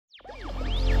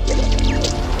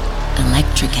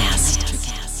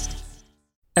Electricast.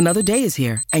 Another day is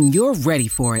here, and you're ready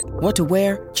for it. What to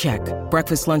wear? Check.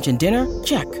 Breakfast, lunch, and dinner?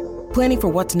 Check. Planning for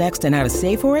what's next and how to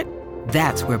save for it?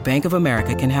 That's where Bank of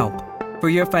America can help. For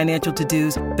your financial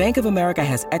to-dos, Bank of America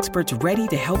has experts ready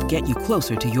to help get you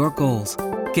closer to your goals.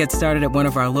 Get started at one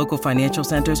of our local financial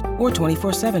centers or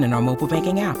 24/7 in our mobile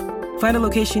banking app. Find a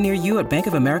location near you at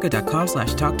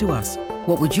bankofamerica.com/talktous.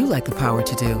 What would you like the power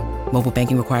to do? Mobile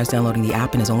banking requires downloading the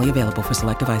app and is only available for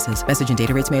select devices. Message and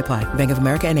data rates may apply. Bank of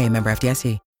America N.A., member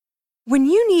FDIC. When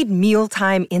you need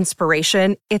mealtime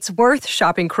inspiration, it's worth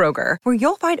shopping Kroger, where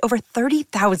you'll find over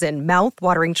 30,000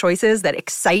 mouth-watering choices that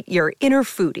excite your inner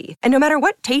foodie. And no matter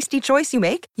what tasty choice you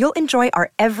make, you'll enjoy our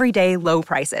everyday low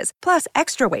prices, plus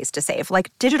extra ways to save,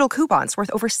 like digital coupons worth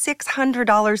over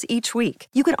 $600 each week.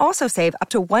 You can also save up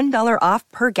to $1 off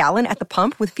per gallon at the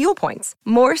pump with fuel points.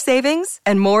 More savings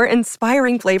and more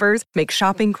inspiring flavors make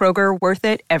shopping Kroger worth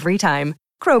it every time.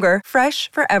 Kroger, fresh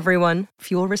for everyone.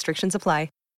 Fuel restrictions apply.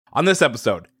 On this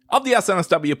episode of the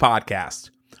SNSW podcast,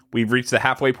 we've reached the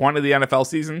halfway point of the NFL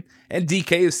season, and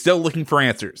DK is still looking for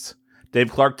answers.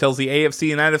 Dave Clark tells the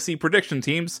AFC and NFC prediction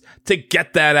teams to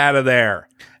get that out of there,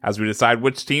 as we decide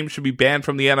which teams should be banned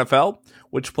from the NFL,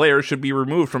 which players should be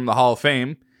removed from the Hall of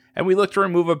Fame, and we look to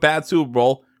remove a bad Super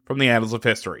Bowl from the annals of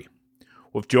history.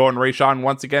 With Joe and Rayshawn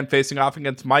once again facing off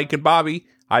against Mike and Bobby,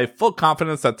 I have full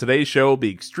confidence that today's show will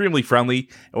be extremely friendly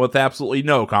and with absolutely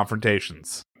no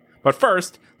confrontations. But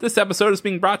first, this episode is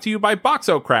being brought to you by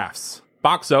Boxo Crafts.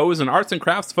 Boxo is an arts and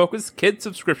crafts focused kid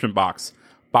subscription box.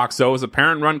 Boxo is a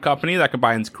parent-run company that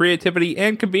combines creativity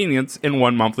and convenience in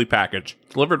one monthly package,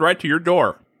 delivered right to your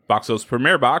door. Boxo's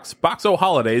premier box, Boxo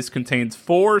Holidays, contains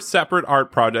 4 separate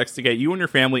art projects to get you and your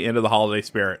family into the holiday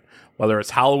spirit. Whether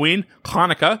it's Halloween,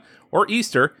 Hanukkah, or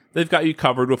Easter, they've got you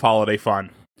covered with holiday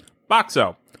fun.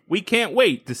 Boxo, we can't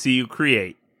wait to see you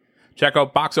create. Check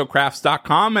out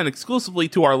boxocrafts.com and exclusively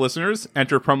to our listeners,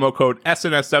 enter promo code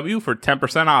SNSW for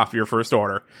 10% off your first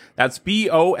order. That's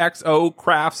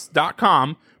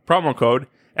boxocrafts.com, promo code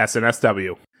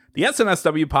SNSW. The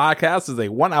SNSW podcast is a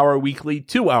 1-hour weekly,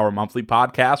 2-hour monthly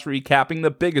podcast recapping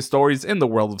the biggest stories in the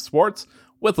world of sports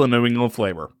with a New England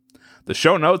flavor. The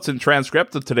show notes and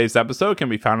transcript of today's episode can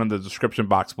be found in the description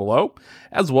box below,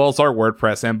 as well as our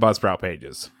WordPress and Buzzsprout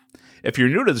pages. If you're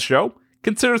new to the show,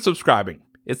 consider subscribing.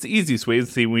 It's the easiest way to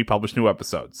see when we publish new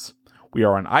episodes. We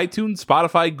are on iTunes,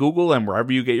 Spotify, Google, and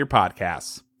wherever you get your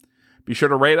podcasts. Be sure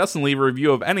to rate us and leave a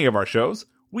review of any of our shows.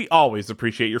 We always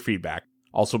appreciate your feedback.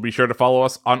 Also, be sure to follow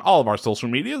us on all of our social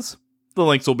medias. The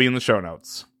links will be in the show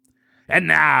notes. And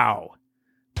now,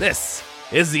 this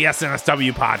is the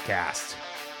SNSW podcast.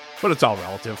 But it's all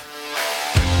relative.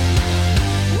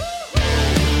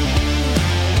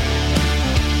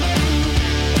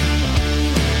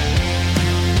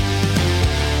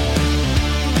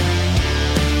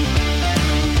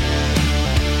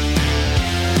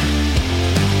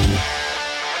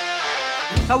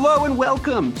 Hello and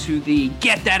welcome to the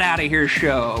Get That Outta Here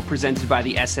show presented by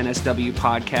the SNSW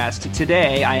podcast.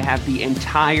 Today, I have the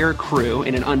entire crew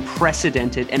in an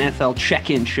unprecedented NFL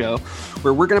check-in show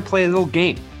where we're going to play a little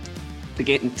game. The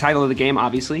title of the game,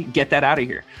 obviously, Get That Outta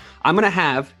Here. I'm going to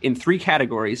have, in 3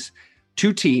 categories,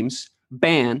 2 teams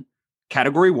ban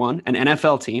Category 1, an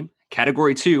NFL team,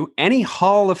 Category 2, any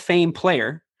Hall of Fame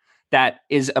player that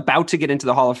is about to get into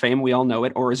the Hall of Fame, we all know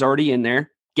it, or is already in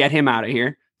there, get him out of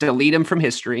here. Delete him from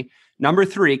history. Number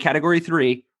 3, category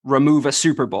 3, remove a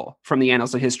Super Bowl from the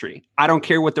annals of history. I don't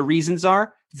care what the reasons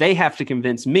are. They have to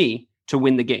convince me to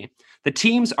win the game. The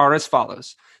teams are as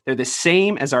follows. They're the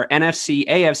same as our NFC,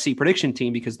 AFC prediction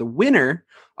team because the winner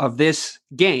of this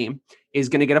game is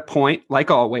going to get a point, like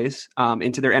always,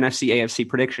 into their NFC, AFC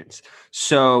predictions.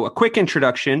 So a quick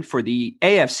introduction for the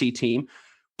AFC team.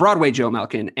 Broadway Joe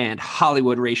Malkin and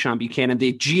Hollywood Rayshawn Buchanan,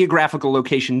 the geographical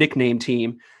location nickname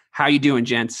team. How you doing,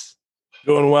 gents?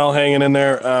 Doing well, hanging in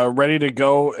there, ready to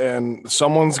go, and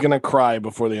someone's going to cry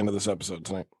before the end of this episode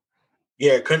tonight.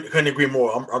 Yeah, couldn't agree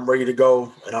more. I'm ready to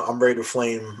go, and I'm ready to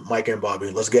flame Mike and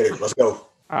Bobby. Let's get it. Let's go.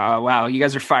 Wow, you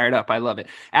guys are fired up. I love it.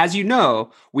 As you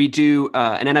know, we do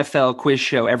an NFL quiz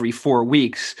show every 4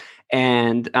 weeks,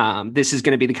 and this is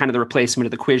going to be the kind of the replacement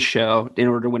of the quiz show in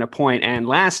order to win a point. And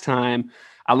last time,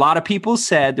 a lot of people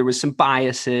said there was some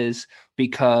biases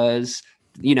because –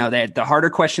 you know, that the harder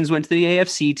questions went to the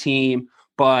AFC team,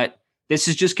 but this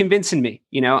is just convincing me.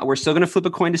 You know, we're still going to flip a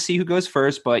coin to see who goes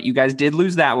first, but you guys did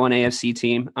lose that one, AFC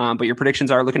team. But your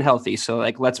predictions are looking healthy. So,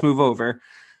 let's move over.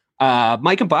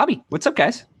 Mike and Bobby, what's up,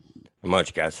 guys? Not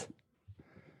much, guys.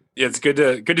 Yeah, it's good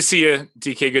to see you,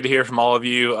 DK. Good to hear from all of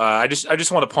you. I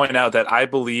just want to point out that I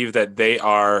believe that they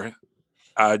are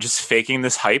just faking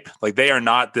this hype. Like they are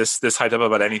not this hyped up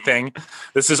about anything.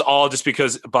 This is all just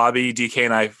because Bobby, DK,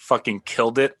 and I fucking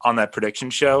killed it on that prediction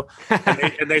show,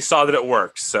 and they saw that it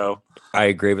worked. So I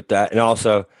agree with that. And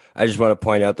also, I just want to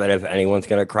point out that if anyone's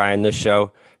going to cry in this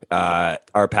show,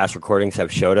 our past recordings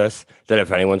have showed us that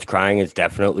if anyone's crying, it's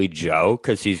definitely Joe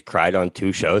because he's cried on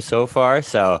 2 shows so far.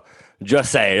 So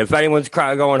just saying, if anyone's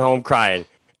going home crying,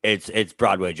 it's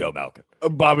Broadway Joe Balkin.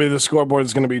 Bobby, the scoreboard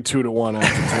is going to be 2-1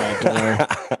 after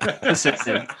tonight.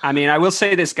 Listen, I mean, I will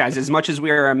say this, guys. As much as we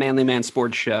are a manly man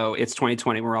sports show, it's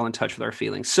 2020. We're all in touch with our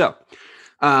feelings. So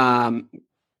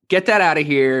get that out of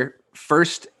here.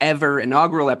 First ever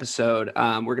inaugural episode.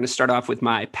 We're going to start off with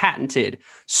my patented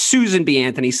Susan B.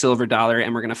 Anthony silver dollar,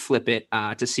 and we're going to flip it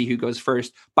to see who goes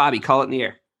first. Bobby, call it in the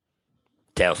air.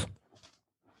 Tails.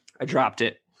 I dropped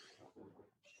it.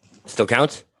 Still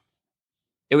counts?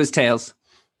 It was tails.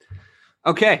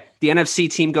 Okay, the NFC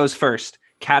team goes first.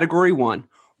 Category 1.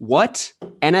 What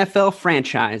NFL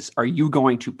franchise are you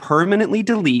going to permanently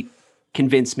delete?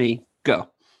 Convince me. Go.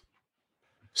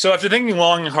 So after thinking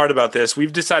long and hard about this,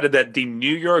 we've decided that the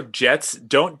New York Jets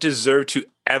don't deserve to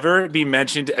ever be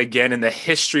mentioned again in the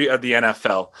history of the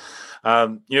NFL.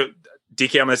 DK, I'm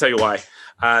going to tell you why.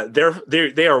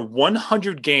 They are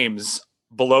 100 games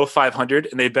below 500,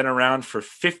 and they've been around for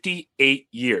 58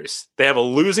 years. They have a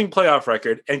losing playoff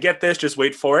record, and get this, just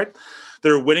wait for it.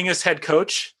 Their winningest head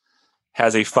coach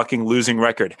has a fucking losing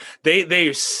record.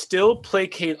 They still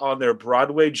placate on their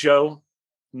Broadway Joe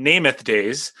Namath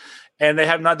days, and they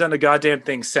have not done a goddamn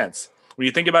thing since. When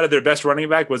you think about it, their best running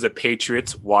back was a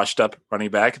Patriots washed-up running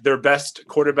back. Their best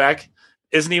quarterback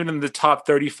isn't even in the top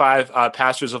 35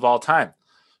 passers of all time.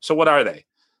 So what are they?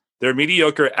 They're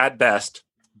mediocre at best,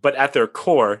 but at their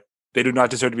core, they do not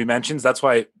deserve to be mentioned. That's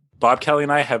why Bob Kelly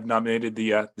and I have nominated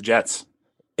the Jets.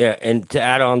 Yeah, and to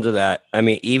add on to that, I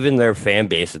mean, even their fan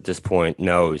base at this point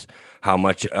knows how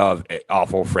much of an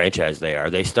awful franchise they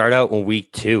are. They start out in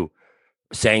week 2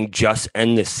 saying just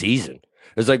end the season.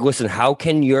 It's like, listen, how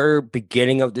can your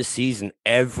beginning of the season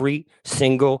every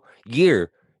single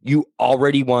year, you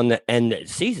already want to end the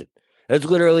season? That's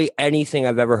literally anything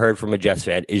I've ever heard from a Jets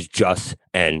fan is just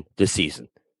end the season.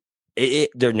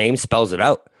 Their name spells it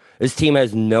out. This team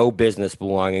has no business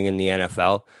belonging in the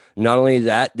NFL. Not only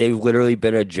that, they've literally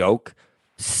been a joke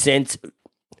since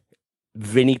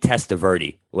Vinny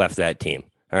Testaverde left that team.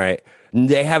 All right.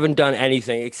 They haven't done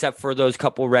anything except for those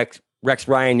couple Rex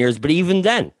Ryan years. But even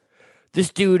then, this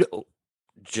dude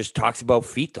just talks about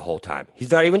feet the whole time.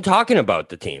 He's not even talking about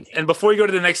the team. And before we go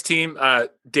to the next team,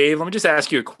 Dave, let me just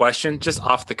ask you a question just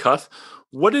off the cuff.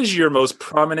 What is your most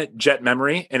prominent Jet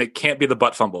memory? And it can't be the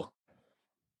butt fumble.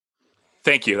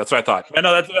 Thank you. That's what I thought.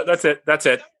 No, that's it. That's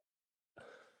it.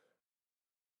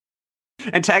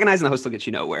 Antagonizing the host will get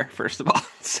you nowhere, first of all.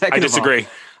 Second I disagree.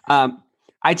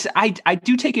 I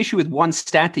do take issue with one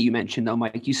stat that you mentioned, though,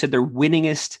 Mike. You said their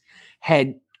winningest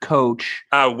head coach.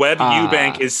 Webb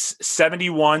Eubank is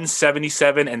 71,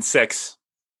 77, and 6.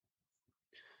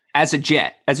 As a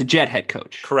Jet head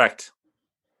coach. Correct.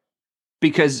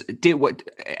 Because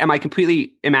am I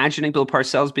completely imagining Bill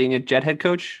Parcells being a Jet head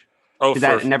coach? Oh, did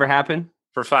that never happen?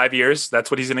 For 5 years, that's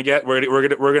what he's going to get.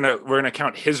 We're gonna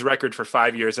count his record for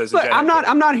 5 years as a Jet.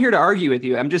 I'm not here to argue with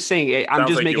you. I'm just saying. I'm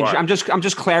just making sure. I'm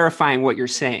just clarifying what you're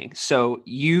saying. So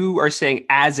you are saying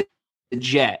as a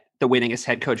Jet, the winningest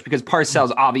head coach, because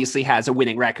Parcells obviously has a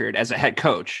winning record as a head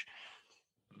coach.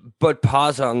 But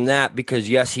pause on that, because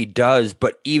yes, he does.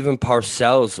 But even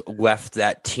Parcells left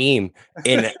that team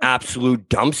in an absolute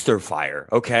dumpster fire.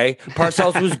 Okay.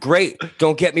 Parcells was great.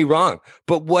 Don't get me wrong.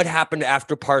 But what happened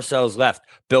after Parcells left?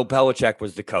 Bill Belichick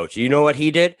was the coach. You know what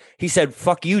he did? He said,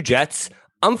 fuck you, Jets.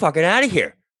 I'm fucking out of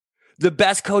here. The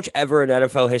best coach ever in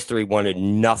NFL history wanted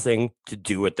nothing to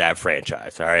do with that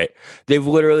franchise. All right. They've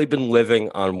literally been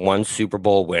living on one Super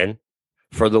Bowl win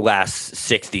for the last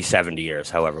 60, 70 years,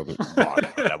 however long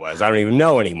that was. I don't even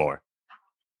know anymore.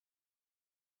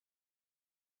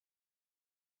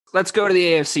 Let's go to the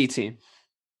AFC team.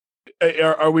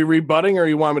 Are we rebutting, or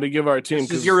you want me to give our team?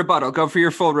 This is your rebuttal. Go for your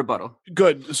full rebuttal.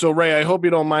 Good. So, Ray, I hope you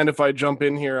don't mind if I jump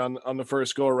in here on the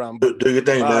first go-around. Do your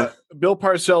thing, man. Bill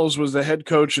Parcells was the head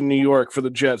coach in New York for the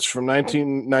Jets from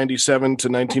 1997 to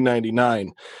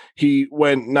 1999. He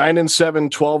went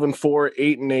 9-7, 12-4,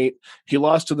 8-8. He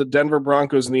lost to the Denver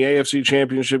Broncos in the AFC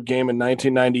Championship game in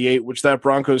 1998, which that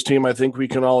Broncos team, I think we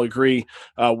can all agree,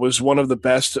 was one of the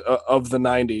best of the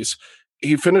 90s.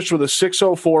 He finished with a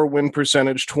 604 win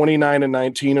percentage,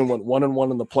 29-19, and went 1-1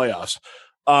 in the playoffs.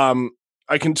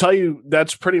 I can tell you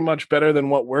that's pretty much better than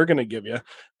what we're going to give you.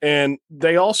 And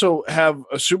they also have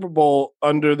a Super Bowl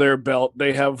under their belt.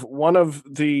 They have one of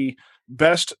the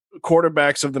best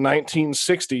quarterbacks of the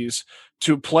 1960s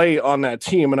to play on that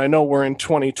team. And I know we're in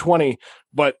 2020,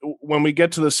 but when we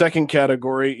get to the second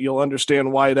category, you'll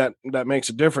understand why that makes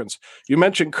a difference. You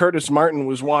mentioned Curtis Martin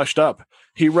was washed up.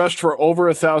 He rushed for over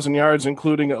 1,000 yards,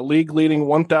 including a league-leading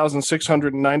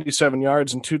 1,697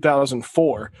 yards in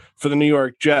 2004 for the New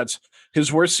York Jets.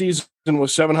 His worst season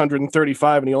was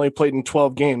 735, and he only played in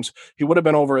 12 games. He would have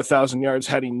been over 1,000 yards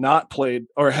had he not played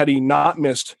or had he not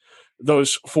missed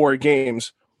those 4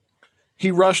 games.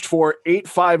 He rushed for 8,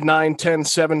 5, 9, 10,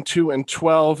 7, 2, and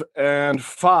 12, and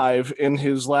 5 in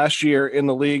his last year in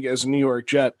the league as a New York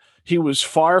Jet. He was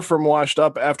far from washed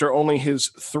up after only his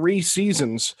 3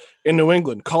 seasons in New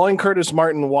England. Calling Curtis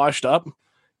Martin washed up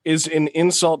is an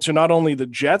insult to not only the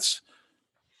Jets,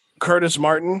 Curtis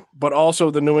Martin, but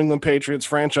also the New England Patriots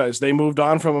franchise. They moved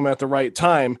on from him at the right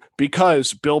time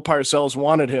because Bill Parcells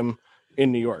wanted him in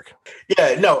New York.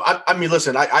 Yeah, no, I mean,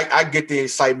 listen, I get the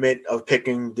excitement of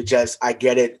picking the Jets. I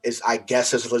get it. I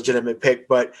guess it's a legitimate pick,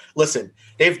 but listen,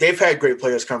 they've had great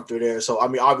players come through there. So, I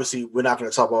mean, obviously, we're not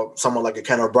going to talk about someone like a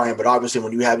Ken O'Brien, but obviously,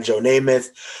 when you have Joe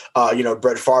Namath,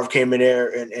 Brett Favre came in there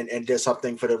and did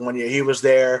something for the 1 year he was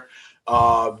there.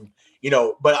 But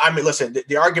I mean, listen,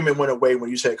 the argument went away when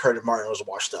you said Curtis Martin was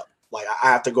washed up. Like, I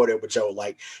have to go there with Joe.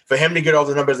 Like, for him to get all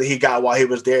the numbers that he got while he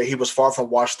was there, he was far from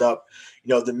washed up.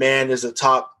 The man is a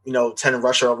top, 10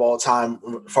 rusher of all time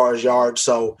as far as yards.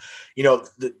 So,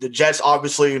 the Jets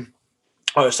obviously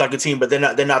are a second team, but they're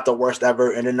not the worst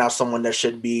ever, and they're not someone that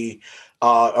should be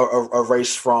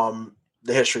erased from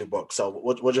the history book. So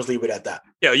we'll just leave it at that.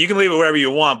 Yeah, you can leave it wherever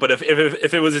you want, but if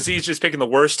it was as easy just picking the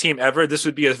worst team ever, this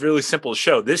would be a really simple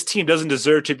show. This team doesn't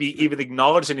deserve to be even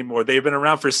acknowledged anymore. They've been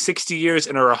around for 60 years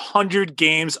and are 100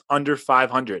 games under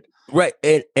 500. Right.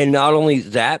 And not only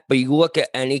that, but you look at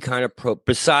any kind of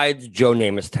besides Joe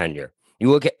Namath's tenure,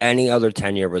 you look at any other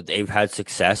tenure where they've had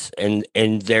success in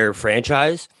their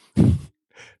franchise,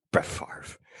 Brett Favre,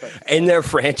 in their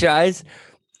franchise,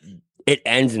 it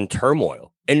ends in turmoil.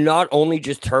 And not only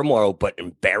just turmoil, but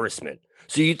embarrassment.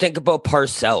 So you think about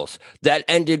Parcells. That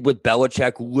ended with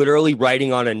Belichick literally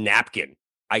writing on a napkin,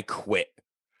 "I quit."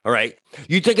 All right.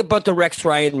 You think about the Rex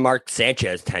Ryan, Mark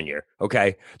Sanchez tenure.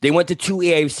 Okay. They went to 2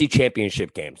 AFC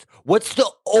championship games. What's the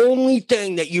only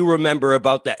thing that you remember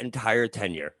about that entire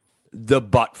tenure? The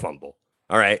butt fumble.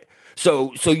 All right.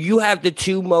 So you have the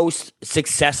 2 most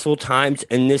successful times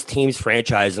in this team's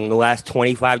franchise in the last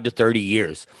 25 to 30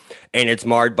 years. And it's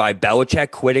marred by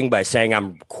Belichick quitting by saying,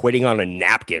 "I'm quitting on a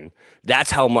napkin."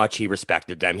 That's how much he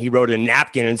respected them. He wrote a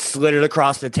napkin and slid it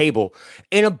across the table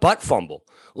in a butt fumble.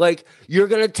 Like, you're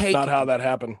going to take... Not how that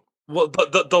happened. Well,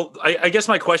 but I guess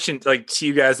my question, like, to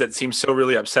you guys that seem so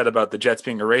really upset about the Jets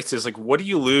being erased is, like, what do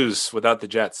you lose without the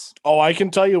Jets? Oh, I can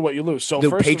tell you what you lose. So the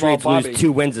first Patriots of all, Bobby, lose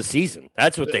 2 wins a season.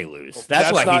 That's what they lose.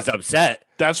 That's why he's upset.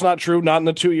 That's not true. Not in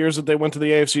the 2 years that they went to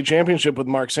the AFC Championship with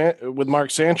Mark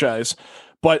Sanchez.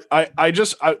 But I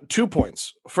 2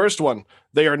 points. First one,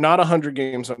 they are not 100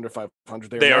 games under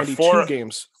 500. They are 92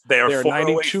 games. They are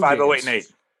 408, 508, and 8.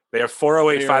 They are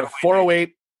 408,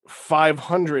 508,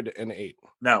 508.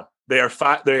 No, they are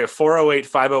 408,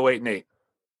 508, and 8.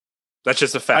 That's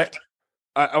just a fact.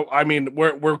 I mean,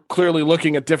 we're clearly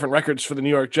looking at different records for the New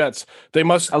York Jets. They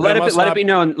must let it be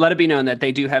known that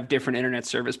they do have different internet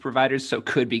service providers, so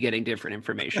could be getting different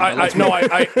information.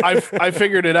 I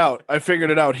figured it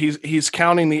out. He's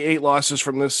counting the 8 losses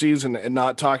from this season and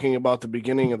not talking about the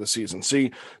beginning of the season.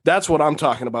 See, that's what I'm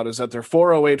talking about, is that they're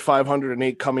 408,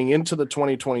 508 coming into the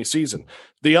 2020 season.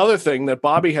 The other thing that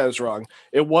Bobby has wrong,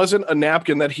 it wasn't a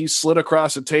napkin that he slid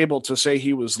across a table to say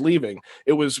he was leaving.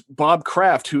 It was Bob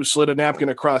Kraft who slid a napkin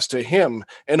across to him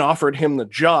and offered him the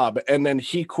job, and then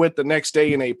he quit the next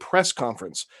day in a press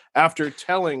conference after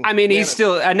telling... I mean, he's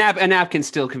still... A napkin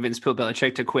still convinced Bill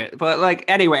Belichick to quit. But, like,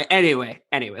 anyway,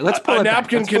 let's pull it back. A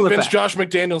napkin convinced Josh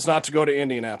McDaniels not to go to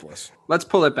Indianapolis. Let's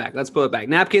pull it back.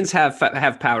 Napkins have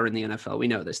power in the NFL. We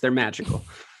know this. They're magical.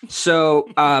 So,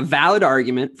 valid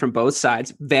argument from both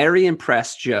sides. Very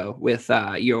impressed, Joe, with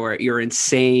your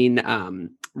insane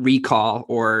recall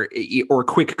or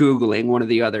quick Googling, one or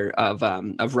the other,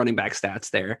 of running back stats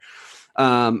there.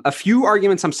 A few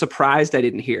arguments I'm surprised I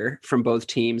didn't hear from both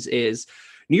teams is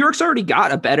New York's already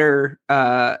got a better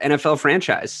NFL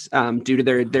franchise due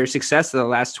to their success of the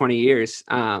last 20 years.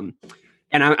 And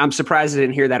I'm surprised I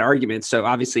didn't hear that argument. So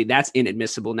obviously that's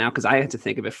inadmissible now because I had to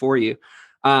think of it for you.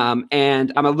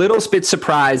 And I'm a little bit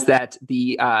surprised that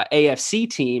the AFC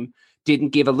team didn't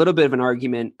give a little bit of an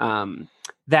argument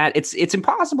that it's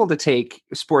impossible to take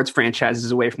sports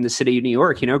franchises away from the city of New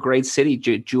York. Great city,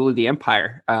 jewel of the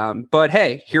empire. But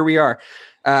hey, here we are.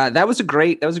 That was a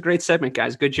great segment,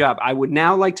 guys. Good job. I would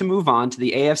now like to move on to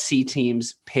the AFC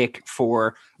team's pick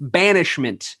for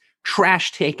banishment,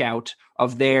 trash takeout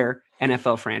of their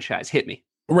NFL franchise. Hit me.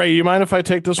 Ray, you mind if I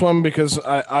take this one? Because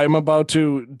I'm about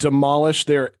to demolish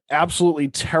their absolutely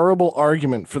terrible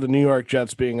argument for the New York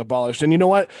Jets being abolished. And you know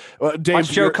what? Dave,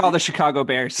 watch Joe call the Chicago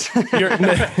Bears.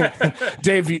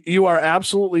 Dave, you are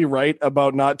absolutely right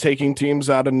about not taking teams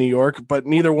out of New York, but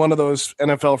neither one of those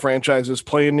NFL franchises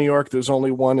play in New York. There's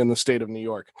only one in the state of New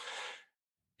York.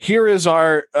 Here is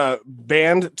our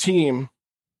banned team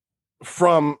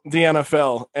from the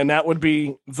NFL, and that would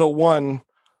be the one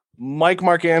Mike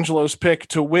Marcangelo's pick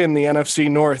to win the NFC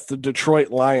North, the Detroit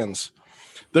Lions.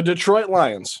 The Detroit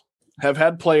Lions have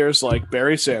had players like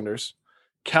Barry Sanders,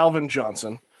 Calvin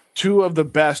Johnson, two of the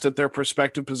best at their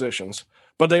respective positions,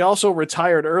 but they also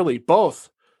retired early, both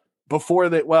before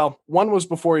one was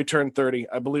before he turned 30.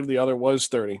 I believe the other was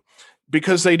 30,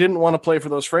 because they didn't want to play for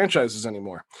those franchises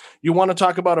anymore. You want to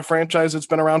talk about a franchise that's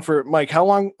been around for, Mike, how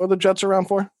long are the Jets around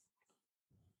for?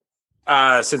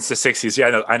 Since the 60s.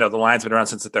 Yeah, I know. The Lions have been around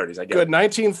since the 30s. I get Good. it.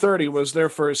 1930 was their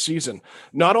first season.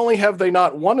 Not only have they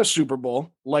not won a Super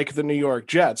Bowl like the New York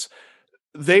Jets,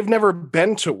 they've never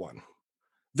been to one.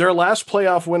 Their last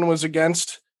playoff win was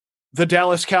against the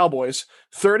Dallas Cowboys,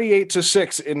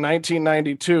 38-6 in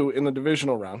 1992 in the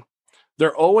divisional round.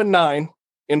 They're 0-9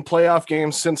 in playoff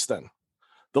games since then.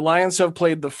 The Lions have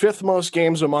played the fifth most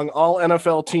games among all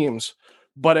NFL teams,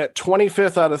 but at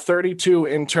 25th out of 32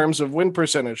 in terms of win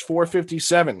percentage,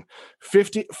 457,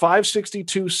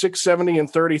 562, 670, and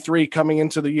 33 coming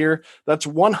into the year. That's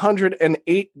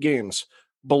 108 games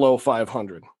below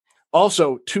 500.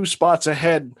 Also, 2 spots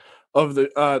ahead of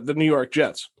the New York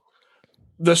Jets.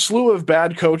 The slew of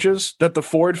bad coaches that the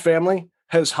Ford family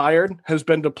has hired has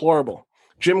been deplorable.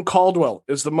 Jim Caldwell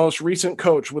is the most recent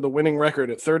coach with a winning record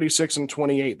at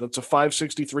 36-28. That's a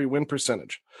 563 win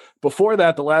percentage. Before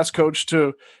that, the last coach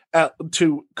to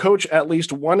coach at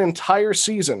least one entire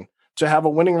season to have a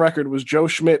winning record was Joe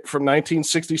Schmidt from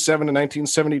 1967 to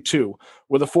 1972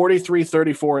 with a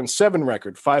 43-34-7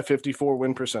 record, 554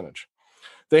 win percentage.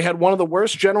 They had one of the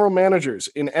worst general managers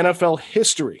in NFL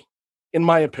history, in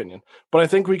my opinion. But I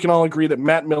think we can all agree that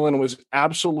Matt Millen was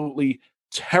absolutely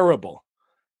terrible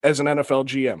as an NFL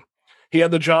GM. He had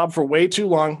the job for way too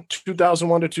long,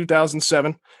 2001 to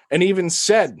 2007, and even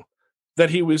said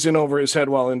that he was in over his head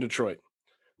while in Detroit.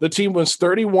 The team was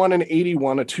 31-81,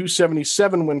 a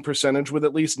 277 win percentage with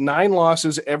at least 9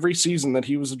 losses every season that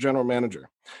he was the general manager.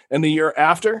 And the year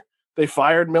after they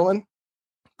fired Millen,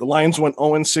 the Lions went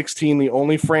 0-16, the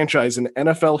only franchise in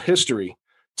NFL history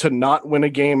to not win a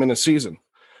game in a season.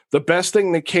 The best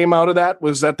thing that came out of that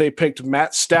was that they picked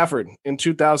Matt Stafford in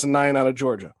 2009 out of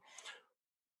Georgia.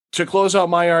 To close out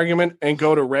my argument and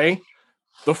go to Ray,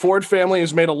 the Ford family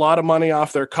has made a lot of money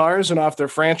off their cars and off their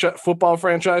football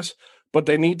franchise, but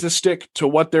they need to stick to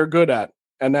what they're good at,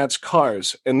 and that's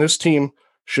cars. And this team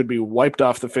should be wiped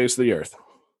off the face of the earth.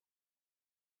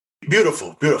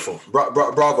 Beautiful.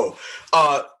 Bravo.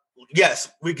 Yes,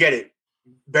 we get it.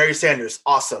 Barry Sanders,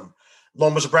 awesome.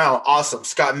 Lomas Brown, awesome.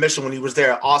 Scott Mitchell when he was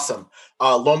there, awesome.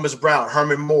 Lomas Brown,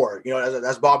 Herman Moore,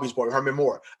 that's Bobby's boy, Herman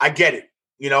Moore. I get it.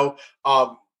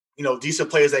 Decent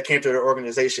players that came to their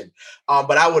organization.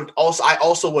 But I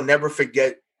also will never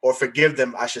forget or forgive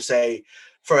them, I should say,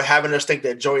 for having us think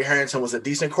that Joey Harrington was a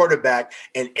decent quarterback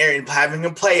and having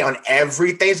him play on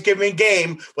every Thanksgiving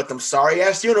game with them sorry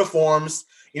ass uniforms,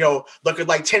 looking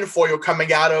like tinfoil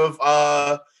coming out of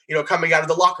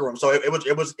the locker room. So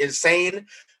it was insane.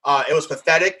 It was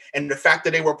pathetic. And the fact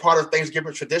that they were part of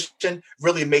Thanksgiving tradition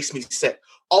really makes me sick.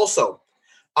 Also,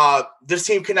 this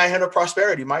team cannot handle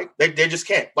prosperity, Mike. They just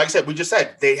can't. Like I said, we just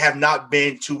said they have not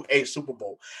been to a Super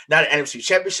Bowl, not an NFC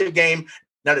Championship game,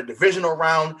 not a divisional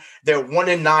round. They're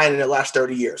 1-9 in the last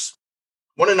 30 years.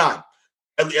 1-9.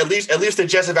 At least the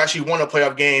Jets have actually won a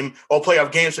playoff game or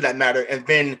playoff games for that matter, and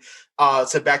been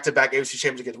to back-to-back NFC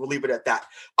Championship games. We'll leave it at that.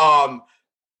 Like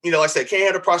I said, can't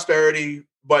handle prosperity,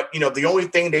 but the only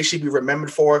thing they should be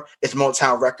remembered for is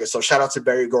Motown Records. So shout out to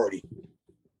Barry Gordy.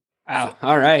 Wow.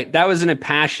 All right. That was an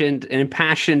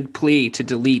impassioned plea to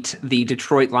delete the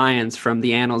Detroit Lions from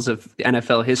the annals of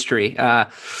NFL history.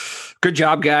 Good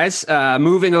job, guys.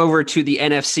 Moving over to the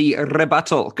NFC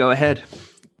rebuttal. Go ahead.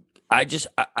 I just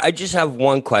have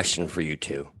one question for you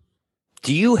two.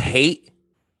 Do you hate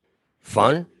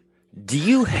fun? Do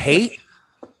you hate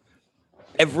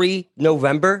every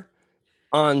November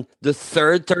on the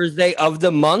third Thursday of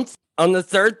the month? On the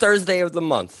third Thursday of the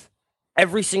month,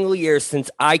 every single year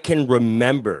since I can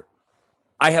remember,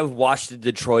 I have watched the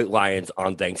Detroit Lions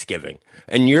on Thanksgiving.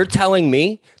 And you're telling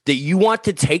me that you want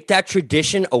to take that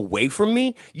tradition away from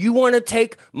me? You want to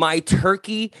take my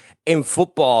turkey and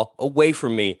football away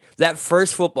from me? That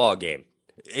first football game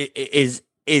is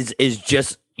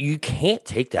just, you can't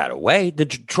take that away. The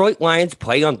Detroit Lions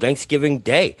play on Thanksgiving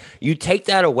Day. You take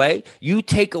that away, you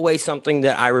take away something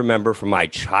that I remember from my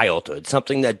childhood,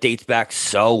 something that dates back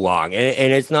so long.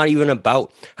 And it's not even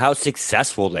about how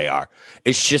successful they are.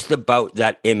 It's just about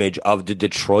that image of the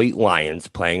Detroit Lions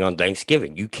playing on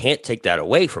Thanksgiving. You can't take that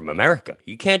away from America.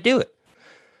 You can't do it.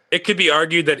 It could be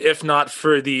argued that if not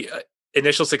for the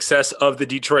initial success of the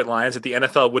Detroit Lions, that the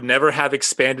NFL would never have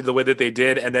expanded the way that they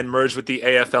did and then merged with the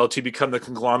AFL to become the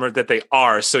conglomerate that they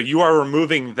are. So you are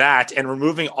removing that and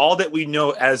removing all that we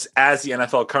know as the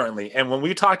NFL currently. And when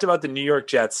we talked about the New York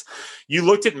Jets, you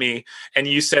looked at me and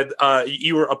you said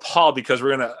you were appalled because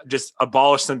we're going to just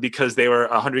abolish them because they were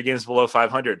 100 games below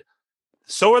 500.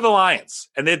 So are the Lions,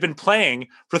 and they've been playing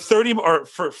for 30 or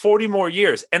for 40 more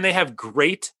years, and they have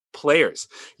great players.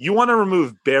 You want to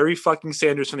remove Barry fucking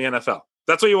Sanders from the NFL.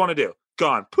 That's what you want to do.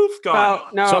 Gone. Poof, gone. Well,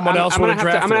 no, Someone else would have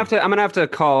drafted I'm gonna have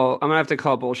to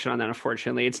call bullshit on that,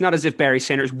 unfortunately. It's not as if Barry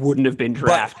Sanders wouldn't have been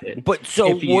drafted. Right,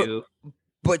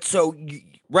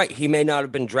 he may not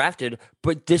have been drafted,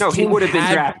 but this he team would have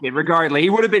been drafted regardless. He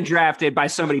would have been drafted by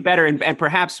somebody better and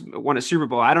perhaps won a Super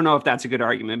Bowl. I don't know if that's a good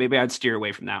argument. Maybe I'd steer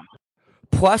away from that one.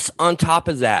 Plus, on top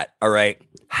of that, all right,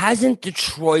 hasn't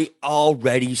Detroit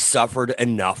already suffered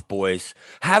enough, boys?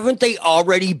 Haven't they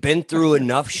already been through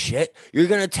enough shit? You're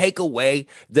going to take away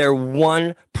their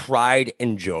one pride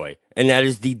and joy, and that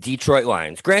is the Detroit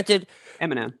Lions. Granted,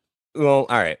 Eminem. Well,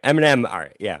 all right, Eminem, all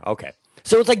right, yeah, okay.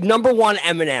 So it's like number one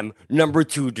Eminem, number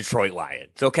two Detroit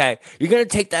Lions, okay? You're going to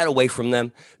take that away from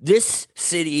them. This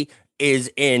city is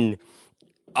in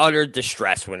utter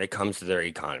distress when it comes to their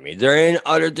economy. They're in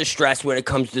utter distress when it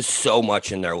comes to so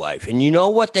much in their life. And you know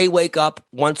what they wake up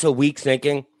once a week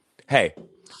thinking? Hey,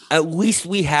 at least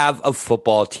we have a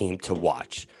football team to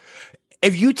watch.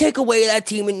 If you take away that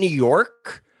team in New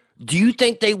York, do you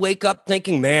think they wake up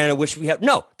thinking, man, I wish we have?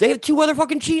 No, they have two other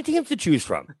fucking cheating teams to choose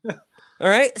from. All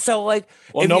right. So like,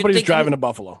 well, nobody's driving to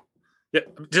Buffalo. Yeah,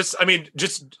 I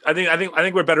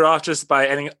think we're better off just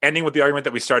by ending with the argument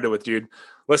that we started with, dude.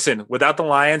 Listen, without the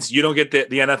Lions, you don't get the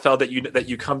NFL that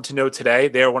you come to know today.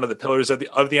 They are one of the pillars of the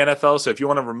NFL. So if you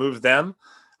want to remove them,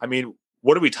 I mean,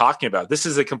 what are we talking about? This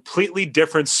is a completely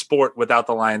different sport without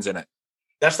the Lions in it.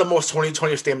 That's the most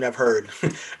 2020 statement I've heard.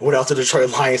 Without the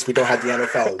Detroit Lions, we don't have the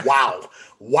NFL.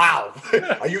 Wow.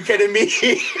 Are you kidding me?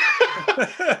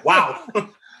 Wow.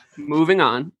 Moving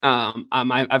on.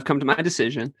 I've come to my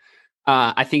decision.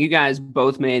 I think you guys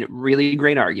both made really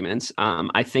great arguments.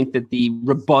 I think that the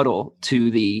rebuttal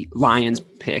to the Lions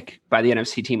pick by the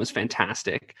NFC team was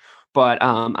fantastic. But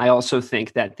I also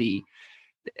think that the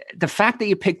fact that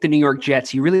you picked the New York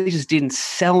Jets, you really just didn't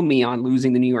sell me on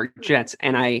losing the New York Jets.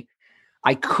 And I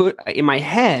could, in my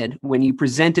head, when you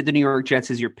presented the New York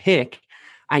Jets as your pick,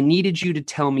 I needed you to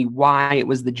tell me why it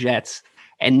was the Jets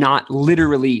and not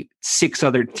literally six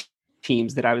other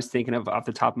teams that I was thinking of off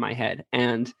the top of my head.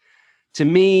 And to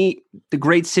me, the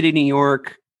great city of New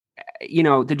York,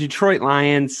 the Detroit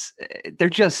Lions, they're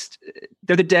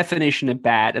the definition of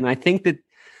bad. And I think that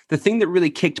the thing that really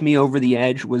kicked me over the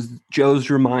edge was Joe's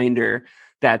reminder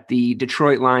that the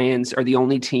Detroit Lions are the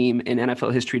only team in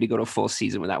NFL history to go to a full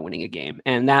season without winning a game.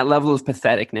 And that level of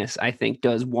patheticness, I think,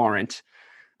 does warrant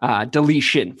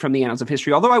deletion from the annals of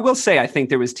history. Although I will say, I think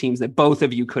there was teams that both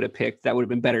of you could have picked that would have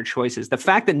been better choices. The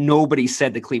fact that nobody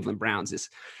said the Cleveland Browns is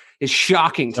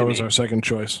shocking to me. That was our second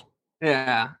choice.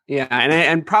 Yeah.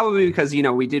 And probably because,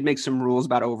 we did make some rules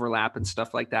about overlap and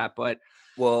stuff like that. But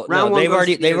they've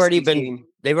already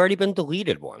been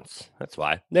deleted once. That's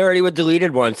why they already were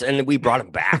deleted once, and we brought them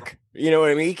back. You know what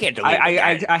I mean? You can't delete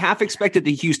them. I half expected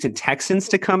the Houston Texans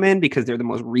to come in because they're the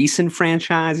most recent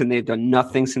franchise and they've done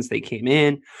nothing since they came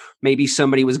in. Maybe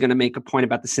somebody was going to make a point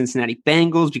about the Cincinnati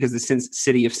Bengals because the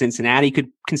city of Cincinnati could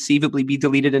conceivably be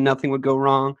deleted and nothing would go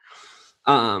wrong.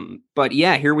 But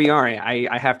yeah, here we are.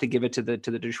 I have to give it to the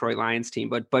Detroit Lions team,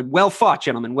 but well fought,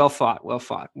 gentlemen. Well fought.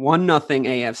 1-0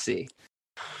 AFC.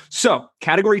 So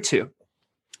category 2,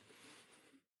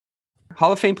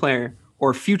 Hall of Fame player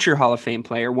or future Hall of Fame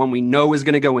player, one we know is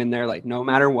going to go in there, like no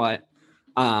matter what.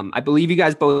 I believe you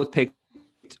guys both picked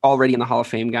already in the Hall of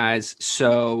Fame, guys.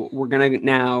 So we're going to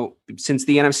now, since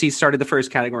the NFC started the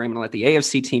first category, I'm going to let the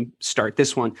AFC team start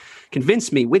this one.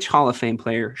 Convince me which Hall of Fame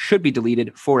player should be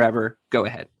deleted forever. Go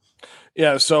ahead.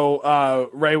 Yeah.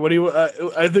 So, Ray, what do you,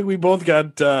 I think we both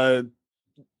got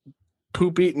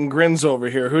poop eating grins over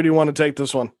here. Who do you want to take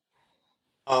this one?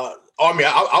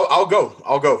 I'll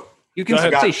go. You can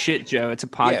say shit, Joe. It's a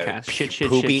podcast. Yeah, shit.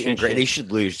 Poopy and Gray. They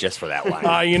should lose just for that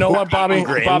line. You know what, Bobby?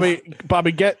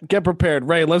 Bobby, get prepared.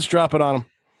 Ray, let's drop it on him.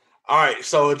 All right,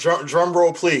 so drum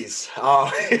roll, please.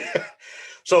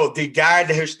 So the guy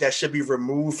that should be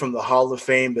removed from the Hall of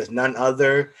Fame is none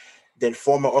other than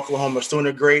former Oklahoma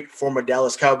Sooner great, former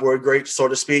Dallas Cowboy great, so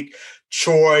to speak,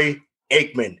 Troy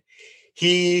Aikman.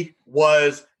 He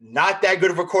was not that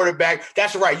good of a quarterback.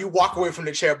 That's right. You walk away from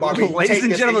the chair, Bobby. Ladies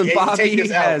and gentlemen, Bobby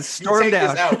has stormed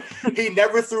out. He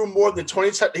never threw more than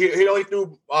 20. He only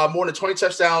threw more than 20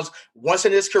 touchdowns once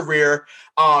in his career.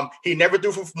 He never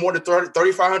threw for more than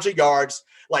 3,500 yards.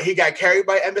 Like, he got carried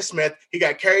by Emmitt Smith. He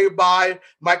got carried by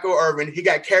Michael Irvin. He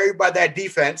got carried by that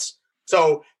defense.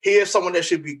 So he is someone that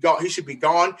should be gone. He should be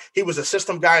gone. He was a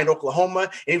system guy in Oklahoma,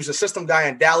 and he was a system guy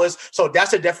in Dallas. So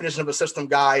that's the definition of a system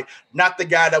guy, not the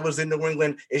guy that was in New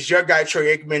England. It's your guy,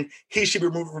 Troy Aikman. He should be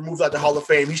removed out the Hall of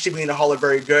Fame. He should be in the Hall of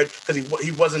Very Good because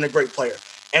he wasn't a great player.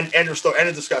 End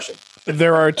of discussion.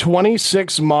 There are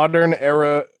 26 modern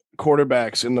era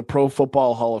quarterbacks in the Pro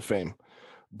Football Hall of Fame.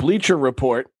 Bleacher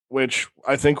Report, which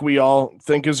I think we all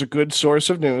think is a good source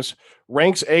of news,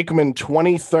 ranks Aikman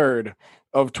 23rd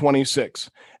of 26.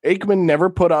 Aikman never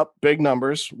put up big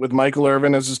numbers with Michael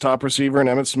Irvin as his top receiver and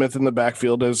Emmitt Smith in the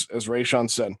backfield, as Rayshawn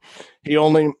said.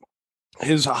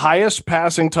 His highest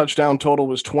passing touchdown total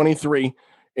was 23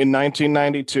 in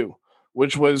 1992,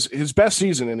 which was his best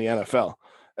season in the NFL.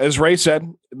 As Ray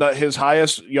said, his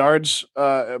highest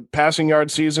passing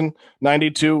yard season,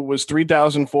 92, was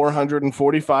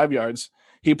 3,445 yards.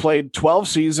 He played 12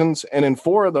 seasons, and in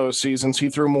 4 of those seasons, he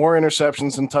threw more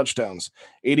interceptions than touchdowns,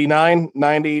 89,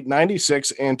 90,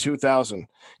 96, and 2000.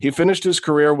 He finished his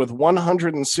career with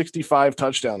 165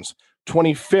 touchdowns,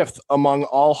 25th among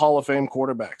all Hall of Fame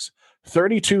quarterbacks,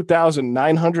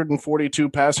 32,942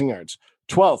 passing yards,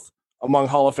 12th among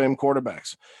Hall of Fame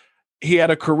quarterbacks. He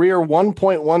had a career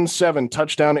 1.17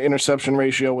 touchdown to interception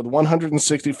ratio with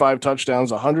 165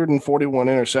 touchdowns, 141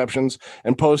 interceptions,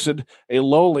 and posted a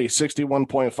lowly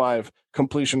 61.5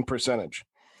 completion percentage.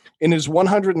 In his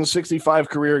 165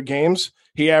 career games,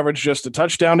 he averaged just a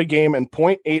touchdown a game and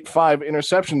 0.85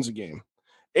 interceptions a game.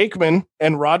 Aikman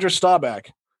and Roger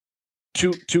Staubach,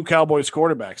 two Cowboys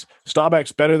quarterbacks,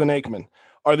 Staubach's better than Aikman,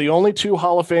 are the only 2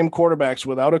 Hall of Fame quarterbacks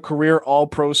without a career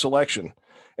All-Pro selection.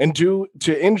 And due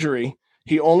to injury,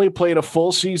 he only played a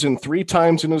full season 3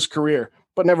 times in his career,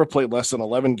 but never played less than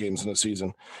 11 games in a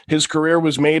season. His career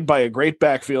was made by a great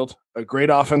backfield, a great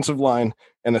offensive line,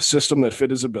 and a system that fit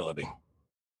his ability.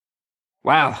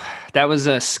 Wow, that was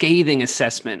a scathing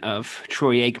assessment of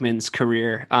Troy Aikman's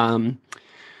career.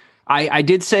 I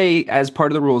did say as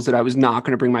part of the rules that I was not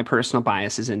going to bring my personal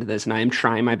biases into this, and I am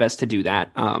trying my best to do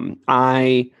that.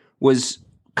 I was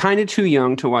kind of too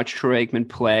young to watch Troy Aikman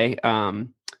play,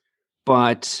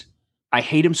 but I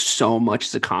hate him so much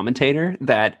as a commentator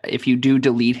that if you do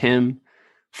delete him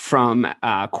from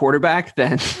quarterback,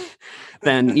 then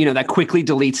that quickly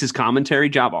deletes his commentary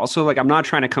job. Also, like, I'm not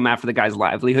trying to come after the guy's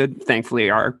livelihood. Thankfully,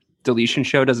 our deletion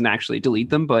show doesn't actually delete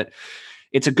them, but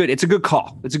it's a good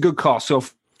call. It's a good call so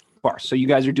far. So you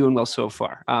guys are doing well so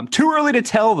far. Too early to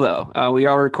tell, though. We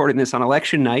are recording this on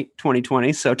election night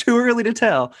 2020, so too early to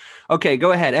tell. Okay,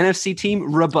 go ahead. NFC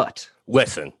team, rebut.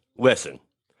 Listen.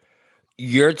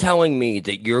 You're telling me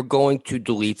that you're going to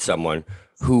delete someone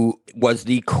who was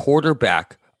the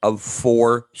quarterback of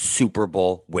 4 Super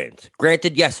Bowl wins.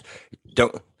 Granted, yes,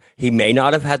 he may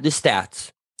not have had the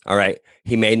stats. All right.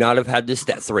 He may not have had the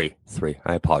stats. 3.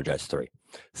 I apologize.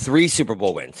 3 Super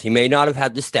Bowl wins. He may not have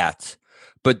had the stats,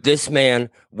 but this man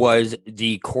was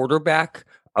the quarterback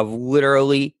of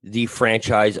literally the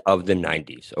franchise of the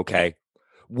 90s. Okay.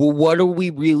 Well, what are we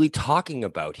really talking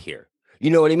about here? You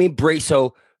know what I mean?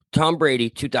 So Tom Brady,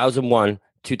 2001,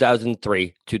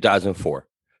 2003, 2004.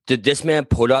 Did this man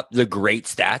put up the great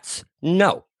stats?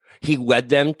 No. He led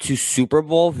them to Super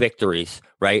Bowl victories,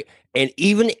 right? And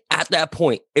even at that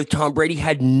point, if Tom Brady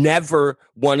had never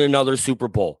won another Super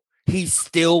Bowl, he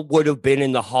still would have been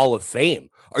in the Hall of Fame.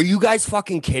 Are you guys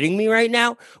fucking kidding me right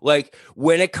now? Like,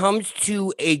 when it comes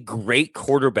to a great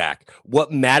quarterback,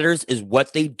 what matters is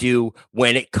what they do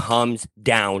when it comes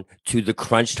down to the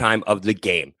crunch time of the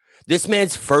game. This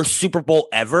man's first Super Bowl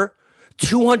ever,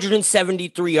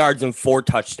 273 yards and 4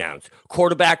 touchdowns.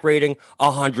 Quarterback rating,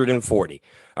 140.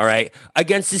 All right.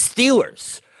 Against the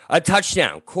Steelers, a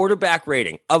touchdown. Quarterback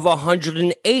rating of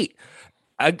 108.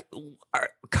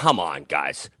 Come on,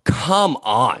 guys. Come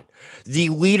on. The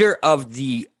leader of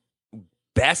the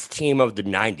best team of the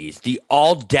 90s, the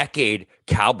all-decade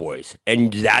Cowboys,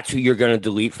 and that's who you're going to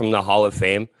delete from the Hall of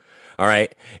Fame. All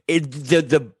right.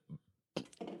 Get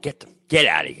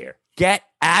out of here. Get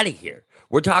out of here.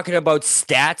 We're talking about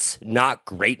stats, not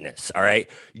greatness, all right?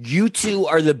 You two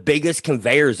are the biggest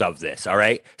conveyors of this, all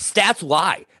right? Stats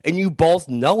lie, and you both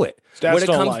know it. Stats when it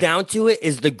don't comes lie. down to it,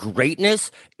 is the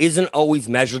greatness isn't always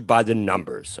measured by the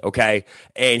numbers, okay?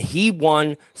 And he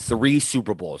won 3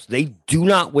 Super Bowls. They do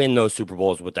not win those Super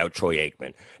Bowls without Troy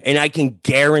Aikman, and I can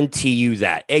guarantee you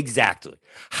that. Exactly.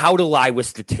 How to lie with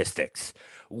statistics.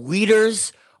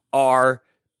 Leaders are...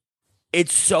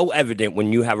 It's so evident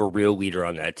when you have a real leader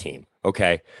on that team,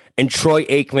 okay? And Troy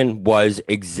Aikman was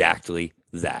exactly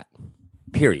that.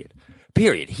 Period.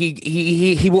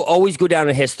 He will always go down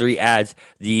in history as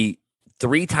the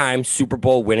 3-time Super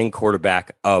Bowl winning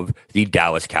quarterback of the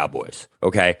Dallas Cowboys,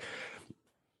 okay?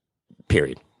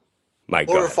 Period. Mike,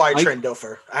 glorified Trent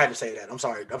Dilfer. I had to say that. I'm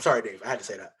sorry, Dave. I had to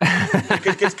say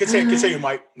that. Continue,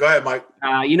 Mike. Go ahead, Mike.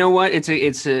 You know what? It's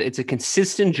a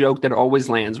consistent joke that always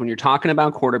lands when you're talking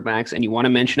about quarterbacks and you want to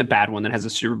mention a bad one that has a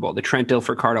Super Bowl. The Trent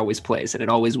Dilfer card always plays, and it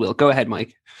always will. Go ahead,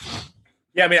 Mike.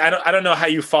 Yeah, I mean, I don't know how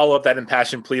you follow up that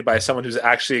impassioned plea by someone who's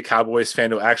actually a Cowboys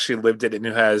fan, who actually lived it and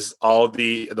who has all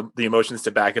the emotions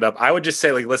to back it up. I would just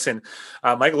say, like, listen,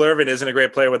 Michael Irvin isn't a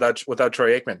great player without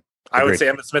Troy Aikman. I would say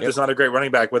Emmitt Smith is not a great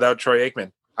running back without Troy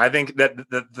Aikman. I think that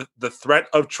the threat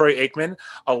of Troy Aikman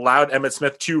allowed Emmitt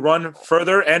Smith to run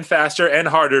further and faster and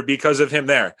harder because of him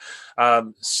there.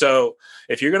 So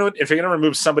if you're gonna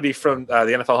remove somebody from the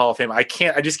NFL Hall of Fame, I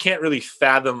just can't really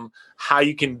fathom how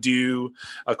you can do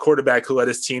a quarterback who led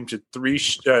his team to three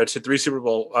Super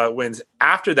Bowl wins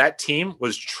after that team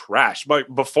was trash.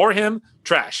 But before him,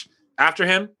 trash. After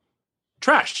him,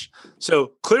 trash.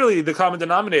 So clearly the common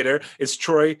denominator is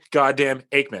Troy goddamn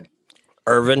Aikman.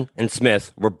 Irvin and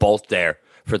Smith were both there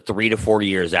for 3 to 4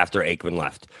 years after Aikman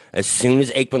left. As soon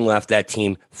as Aikman left, that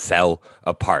team fell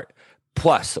apart.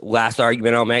 Plus, last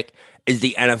argument I'll make is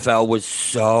the NFL was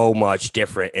so much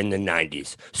different in the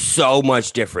 90s. So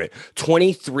much different.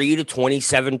 23 to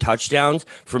 27 touchdowns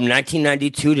from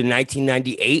 1992 to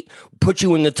 1998 put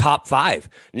you in the top 5.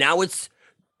 Now it's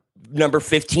number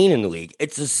 15 in the league.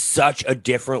 It's such a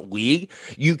different league.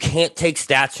 You can't take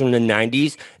stats from the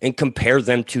 90s and compare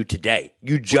them to today.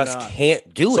 You just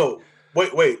can't do it.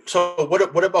 Wait. So what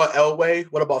about Elway?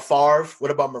 What about Favre?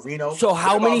 What about Marino? So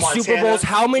how many Super Bowls?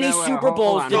 How many Super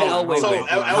Bowls did Elway win?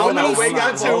 How many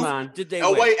Super Bowls did they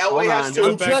win? Elway has 2.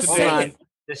 I'm just saying.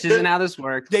 This isn't how this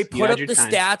works. They put up the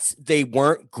stats. They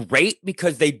weren't great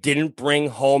because they didn't bring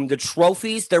home the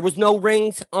trophies. There was no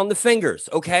rings on the fingers,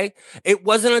 okay? It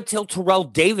wasn't until Terrell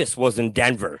Davis was in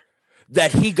Denver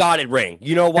that he got a ring.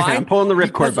 You know why? I'm pulling the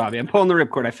ripcord, Bobby. I'm pulling the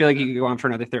ripcord. I feel like you could go on for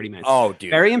another 30 minutes. Oh, dude.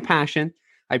 Very impassioned.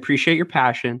 I appreciate your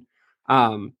passion.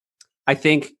 I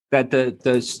think that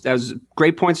that was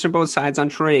great points from both sides on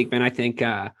Troy Aikman. I think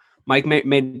Mike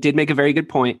did make a very good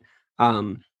point.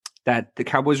 That the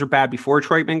Cowboys were bad before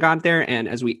Troy Aikman got there. And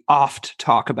as we oft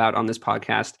talk about on this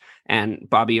podcast, and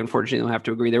Bobby, unfortunately, will have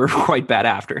to agree, they were quite bad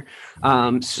after.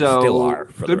 So still are,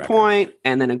 good point.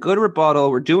 And then a good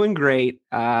rebuttal. We're doing great.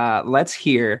 Let's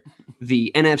hear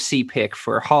the NFC pick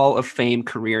for Hall of Fame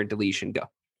career deletion. Go.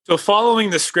 So following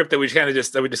the script that we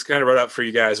just kind of wrote up for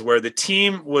you guys, where the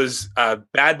team was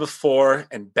bad before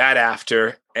and bad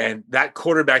after, and that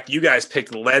quarterback you guys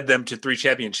picked led them to 3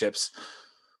 championships,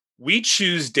 we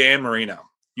choose Dan Marino.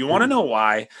 You want to know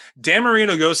why? Dan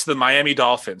Marino goes to the Miami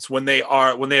Dolphins when they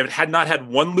had not had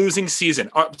one losing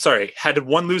season. Had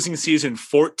one losing season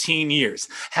 14 years.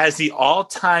 Has the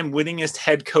all-time winningest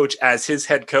head coach as his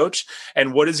head coach,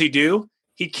 and what does he do?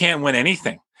 He can't win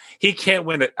anything. He can't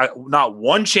win not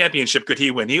one championship could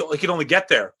he win. He could only get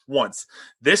there once.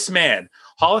 This man,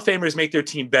 Hall of Famers make their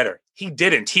team better. He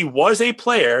didn't. He was a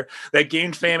player that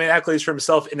gained fame and accolades for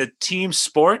himself in a team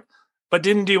sport, but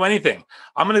didn't do anything.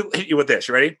 I'm going to hit you with this.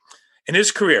 You ready? In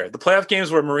his career, the playoff games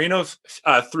where Marino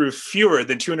threw fewer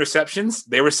than 2 interceptions,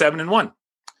 they were 7-1.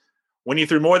 When he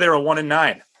threw more, they were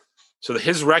 1-9. So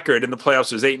his record in the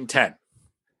playoffs was 8-10.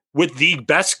 With the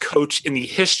best coach in the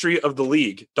history of the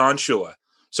league, Don Shula.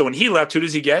 So when he left, who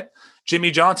does he get?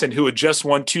 Jimmy Johnson, who had just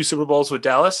won 2 Super Bowls with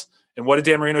Dallas. And what did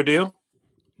Dan Marino do?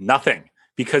 Nothing,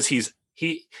 because he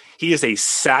is a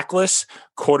sackless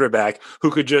quarterback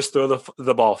who could just throw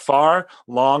the ball far,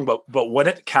 long, but when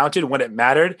it counted, when it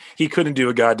mattered, he couldn't do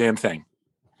a goddamn thing.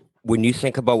 When you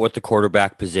think about what the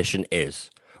quarterback position is,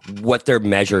 what they're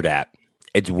measured at,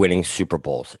 it's winning Super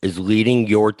Bowls, is leading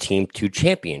your team to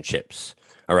championships.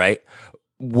 All right.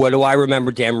 What do I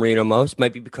remember Dan Marino most?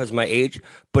 Might be because of my age,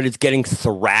 but it's getting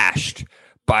thrashed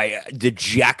by the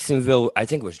Jacksonville. I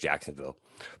think it was Jacksonville.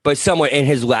 But someone in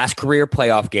his last career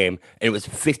playoff game, and it was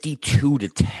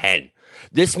 52-10.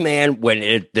 This man,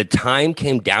 when the time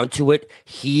came down to it,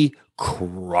 he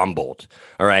crumbled.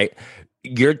 All right.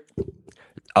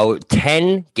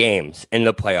 10 games in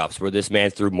the playoffs where this man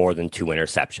threw more than 2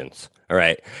 interceptions. All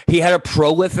right. He had a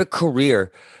prolific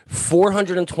career,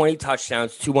 420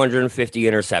 touchdowns, 250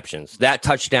 interceptions. That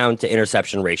touchdown to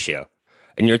interception ratio.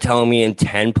 And you're telling me in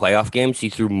 10 playoff games he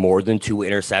threw more than 2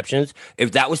 interceptions?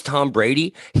 If that was Tom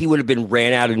Brady, he would have been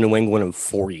ran out of New England in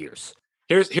 4 years.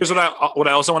 Here's what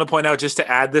I also want to point out, just to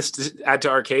add to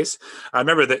our case.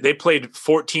 Remember that they played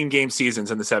 14 game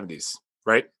seasons in the 70s,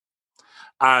 right?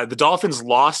 The Dolphins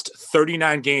lost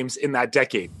 39 games in that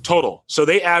decade total. So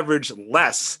they averaged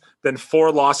less than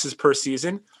 4 losses per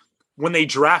season when they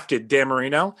drafted Dan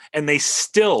Marino, and they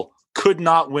still could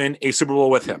not win a Super Bowl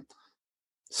with him.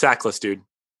 Sackless, dude.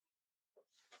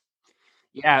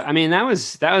 Yeah, I mean that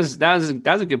was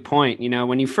a good point. You know,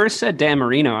 when you first said Dan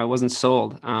Marino, I wasn't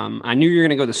sold. I knew you were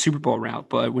going to go the Super Bowl route,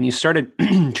 but when you started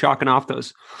chalking off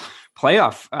those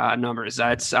playoff numbers,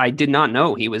 I did not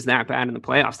know he was that bad in the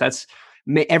playoffs. That's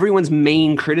everyone's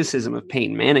main criticism of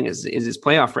Peyton Manning is his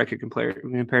playoff record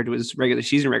compared to his regular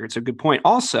season record. So good point.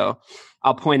 Also,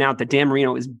 I'll point out that Dan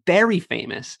Marino is very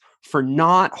famous for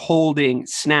not holding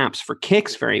snaps for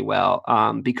kicks very well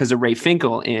because of Ray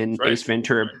Finkel in Ace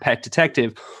Ventura, Pet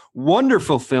Detective.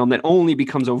 Wonderful film that only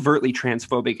becomes overtly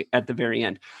transphobic at the very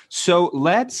end. So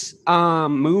let's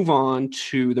move on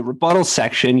to the rebuttal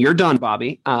section. You're done,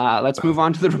 Bobby. Let's move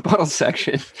on to the rebuttal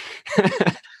section.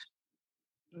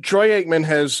 Troy Aikman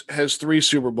has 3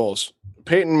 Super Bowls.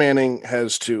 Peyton Manning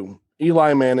has 2.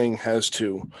 Eli Manning has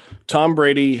 2. Tom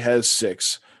Brady has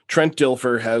 6. Trent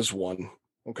Dilfer has 1.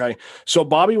 Okay. So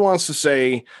Bobby wants to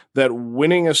say that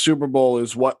winning a Super Bowl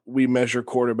is what we measure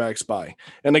quarterbacks by.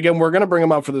 And again, we're going to bring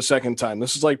him up for the second time.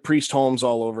 This is like Priest Holmes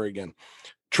all over again.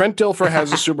 Trent Dilfer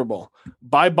has a Super Bowl.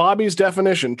 By Bobby's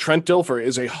definition, Trent Dilfer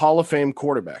is a Hall of Fame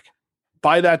quarterback.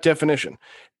 By that definition.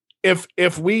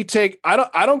 If we take,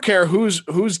 I don't care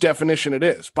whose definition it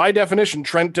is. By definition,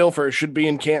 Trent Dilfer should be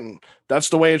in Canton. That's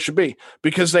the way it should be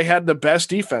because they had the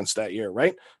best defense that year,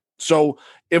 right? So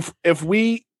if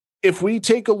we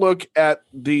take a look at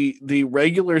the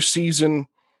regular season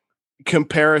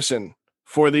comparison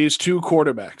for these 2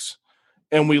 quarterbacks,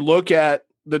 and we look at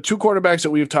the 2 quarterbacks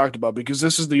that we've talked about, because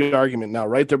this is the argument now,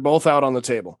 right? They're both out on the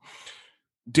table.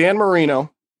 Dan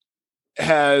Marino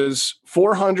has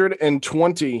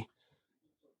 420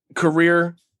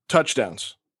 career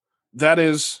touchdowns. That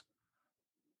is,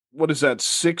 what is that?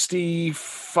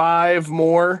 65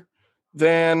 more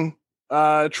than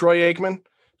Troy Aikman.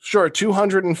 Sure,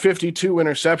 252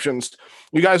 interceptions.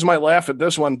 You guys might laugh at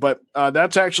this one, but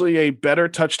that's actually a better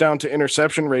touchdown to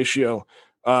interception ratio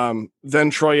than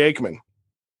Troy Aikman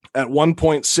at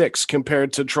 1.6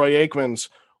 compared to Troy Aikman's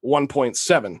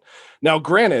 1.7. Now,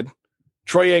 granted,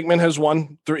 Troy Aikman has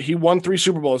won 3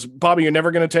 Super Bowls. Bobby, you're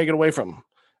never going to take it away from him.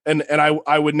 And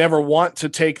I would never want to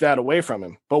take that away from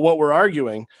him. But what we're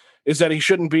arguing is that he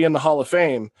shouldn't be in the Hall of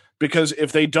Fame, because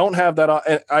if they don't have that,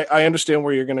 I understand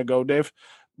where you're going to go, Dave.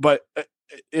 But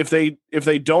if they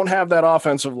don't have that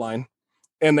offensive line,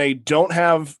 and they don't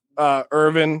have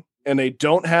Irvin, and they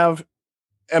don't have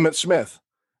Emmitt Smith,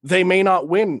 they may not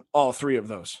win all 3 of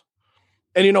those.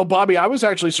 And, you know, Bobby, I was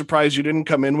actually surprised you didn't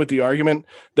come in with the argument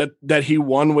that he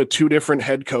won with 2 different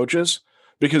head coaches,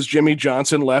 because Jimmy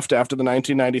Johnson left after the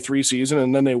 1993 season,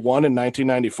 and then they won in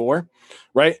 1994,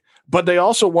 right? But they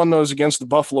also won those against the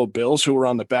Buffalo Bills, who were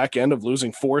on the back end of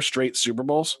losing 4 straight Super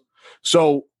Bowls.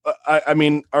 So, I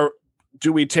mean,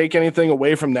 do we take anything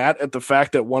away from that at the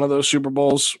fact that one of those Super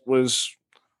Bowls was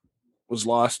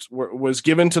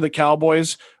given to the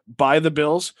Cowboys by the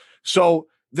Bills? So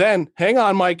then, hang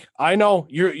on, Mike. I know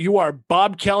you are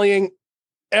Bob Kellying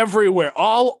everywhere,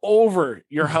 all over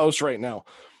your house right now.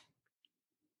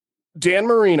 Dan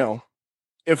Marino,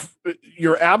 if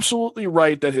you're absolutely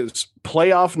right that his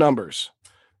playoff numbers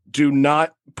do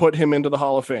not put him into the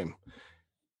Hall of Fame,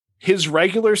 his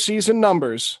regular season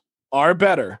numbers are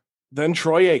better than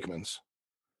Troy Aikman's.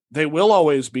 They will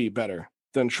always be better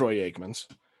than Troy Aikman's.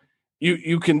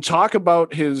 You can talk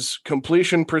about his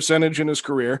completion percentage in his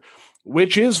career,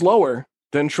 which is lower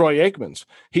than Troy Aikman's.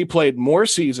 He played more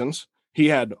seasons. He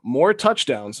had more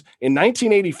touchdowns. In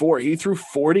 1984, he threw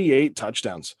 48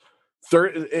 touchdowns.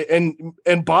 And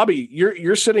Bobby,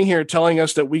 you're sitting here telling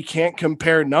us that we can't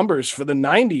compare numbers for the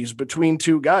 90s between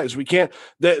 2 guys. We can't.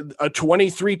 A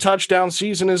 23 touchdown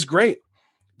season is great.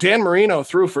 Dan Marino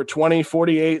threw for 20,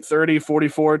 48, 30,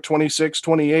 44, 26,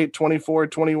 28, 24,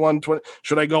 21, 20.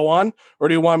 Should I go on, or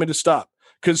do you want me to stop?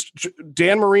 Because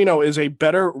Dan Marino is a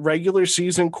better regular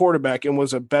season quarterback and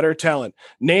was a better talent.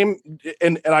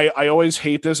 And I always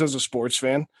hate this as a sports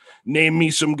fan. Name me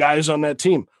some guys on that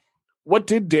team. what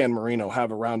did Dan Marino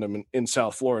have around him in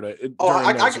South Florida?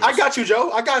 I got you,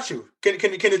 Joe. I got you. Can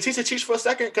the teacher teach for a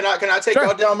second? Can I take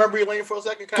y'all down memory lane for a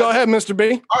second? Go ahead, Mr.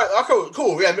 B. All right,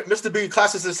 cool. Yeah, Mr. B,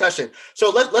 classes in session.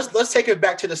 So let's take it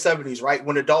back to the 70s, right?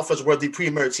 When the Dolphins were the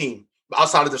premier team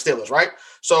outside of the Steelers, right?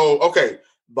 So okay,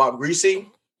 Bob Greasy,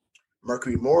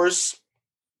 Mercury Morris,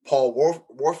 Paul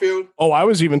Warfield. Oh, I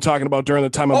was even talking about during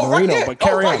the time of Marino, but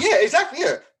carry on. Yeah, exactly.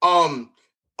 Yeah.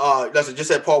 Listen, just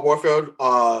said Paul Warfield,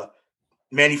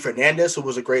 Manny Fernandez, who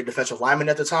was a great defensive lineman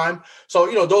at the time. So,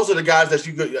 those are the guys that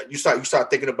you start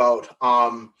thinking about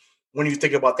when you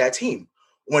think about that team.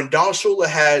 When Don Shula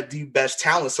had the best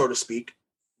talent, so to speak,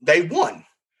 they won.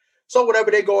 So whatever,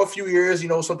 they go a few years,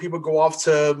 some people go off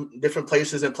to different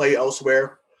places and play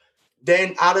elsewhere.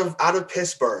 Then out of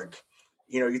Pittsburgh,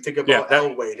 you think about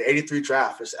Elway, the 83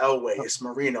 draft. It's Elway, it's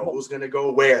Marino. Who's going to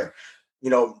go where?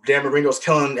 Dan Marino's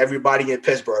killing everybody in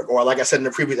Pittsburgh. Or like I said in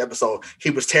the previous episode, he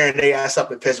was tearing their ass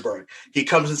up in Pittsburgh. He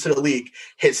comes into the league.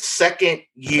 His second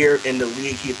year in the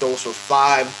league, he throws for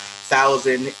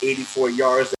 5,084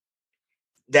 yards.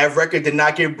 That record did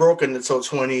not get broken until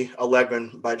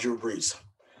 2011 by Drew Brees.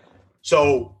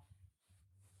 So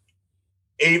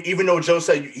even though Joe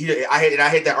said, I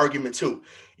hate that argument too.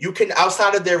 You can,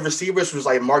 outside of their receivers, was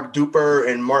like Mark Duper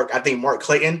and Mark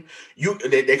Clayton.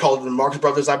 They call them the Marcus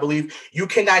brothers, I believe. You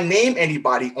cannot name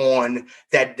anybody on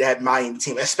that Miami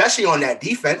team, especially on that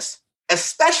defense.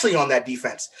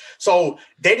 So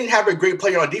they didn't have a great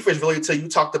player on defense really until you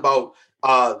talked about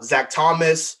Zach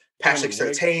Thomas, Patrick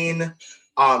Surtain,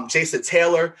 Jason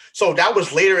Taylor. So that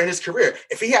was later in his career.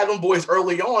 If he had them boys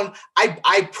early on,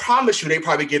 I promise you they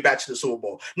probably get back to the Super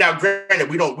Bowl. Now, granted,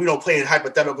 we don't play in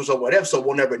hypotheticals or whatever, so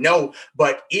we'll never know.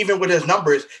 But even with his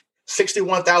numbers,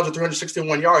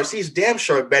 61,361 yards, he's damn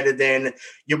sure better than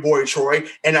your boy Troy.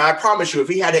 And I promise you, if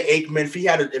he had an Aikman, if he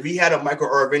had a Michael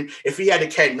Irvin, if he had a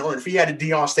Ken Norton, if he had a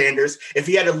Deion Sanders, if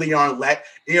he had a Leon Lett,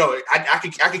 I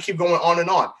could keep going on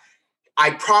and on.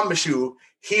 I promise you,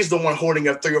 he's the one holding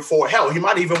up 3 or 4. Hell, he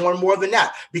might even won more than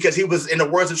that because he was, in the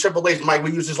words of Triple H, Mike,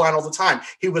 we use this line all the time.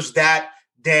 He was that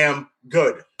damn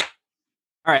good.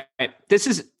 All right. This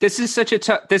is such a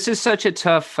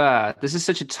tough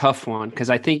one because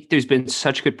I think there's been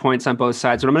such good points on both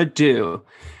sides. What I'm going to do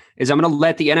is I'm going to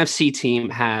let the NFC team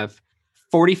have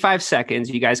 45 seconds.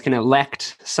 You guys can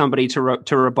elect somebody to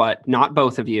rebut, not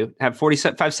both of you. Have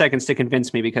 45 seconds to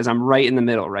convince me because I'm right in the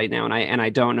middle right now and I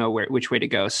don't know which way to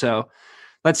go. So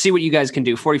let's see what you guys can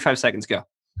do. 45 seconds, go.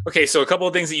 Okay, so a couple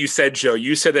of things that you said, Joe.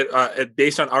 You said that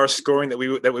based on our scoring that we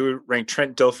would rank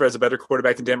Trent Dilfer as a better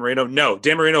quarterback than Dan Marino. No,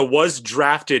 Dan Marino was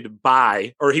drafted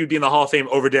by, or he would be in the Hall of Fame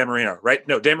over Dan Marino, right?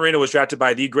 No, Dan Marino was drafted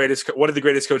by one of the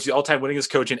greatest coaches, the all-time winningest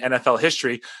coach in NFL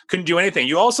history. Couldn't do anything.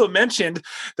 You also mentioned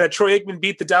that Troy Aikman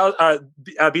beat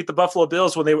the Buffalo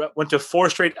Bills when they went to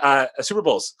 4 straight Super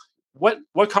Bowls.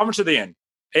 What conference are they in?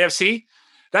 AFC?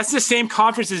 That's the same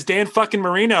conference as Dan fucking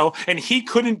Marino, and he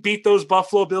couldn't beat those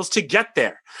Buffalo Bills to get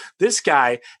there. This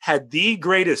guy had two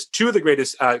of the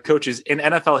greatest coaches in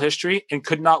NFL history and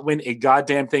could not win a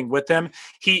goddamn thing with them.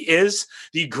 He is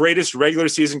the greatest regular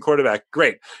season quarterback.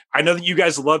 Great. I know that you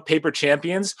guys love paper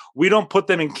champions. We don't put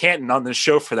them in Canton on this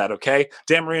show for that, okay?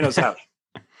 Dan Marino's out.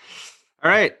 All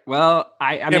right. Well,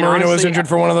 I mean, Dan Marino was injured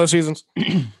for one of those seasons.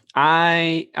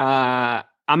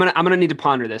 I'm gonna need to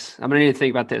ponder this. I'm gonna need to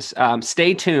think about this.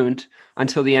 Stay tuned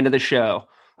until the end of the show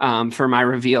for my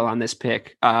reveal on this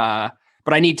pick. But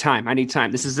I need time.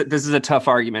 This is a tough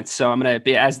argument. So I'm gonna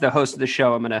be, as the host of the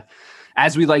show, I'm gonna,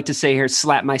 as we like to say here,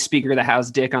 slap my Speaker of the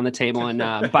House dick on the table and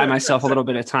buy myself a little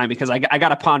bit of time because I got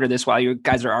to ponder this while you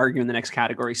guys are arguing the next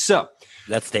category. So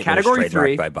that statement is trademarked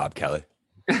 3 by Bob Kelly.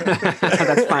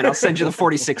 That's fine. I'll send you the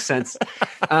 46 cents.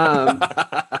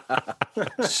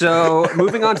 So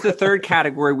moving on to the third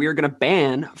category, we are going to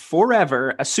ban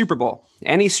forever a Super Bowl.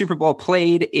 Any Super Bowl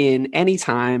played in any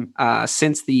time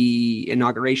since the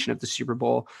inauguration of the Super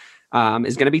Bowl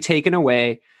is going to be taken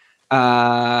away.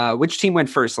 Which team went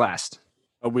first last?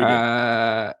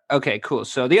 Okay, cool.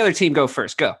 So the other team go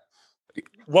first. Go.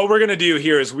 What we're going to do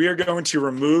here is we are going to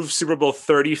remove Super Bowl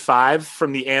 35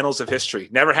 from the annals of history.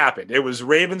 Never happened. It was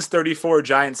Ravens 34,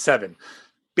 Giants 7.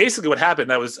 Basically what happened,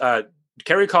 that was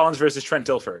Kerry Collins versus Trent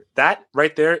Dilfer. That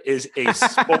right there is a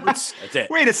sports. That's it.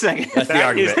 Wait a second. That's the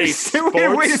argument. Wait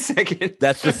a second.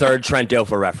 That's the third Trent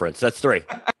Dilfer reference. That's 3.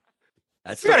 We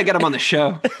got to get him on the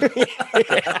show.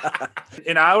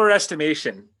 In our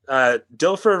estimation,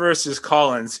 Dilfer versus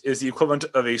Collins is the equivalent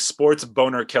of a sports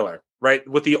boner killer, right?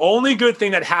 With the only good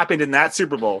thing that happened in that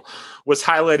Super Bowl was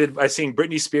highlighted by seeing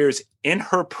Britney Spears in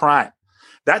her prime.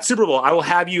 That Super Bowl, I'll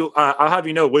have you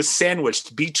know, was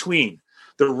sandwiched between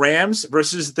the Rams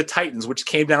versus the Titans, which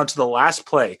came down to the last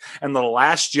play and the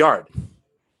last yard,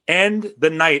 and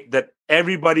the night that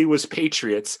everybody was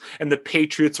Patriots and the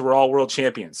Patriots were all world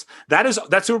champions. That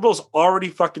Super Bowl's already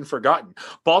fucking forgotten.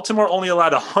 Baltimore only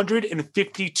allowed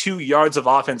 152 yards of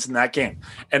offense in that game.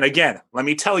 And again, let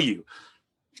me tell you,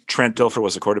 Trent Dilfer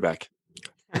was a quarterback.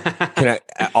 Can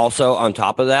I also, on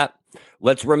top of that,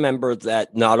 let's remember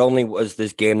that not only was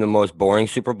this game the most boring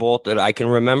Super Bowl that I can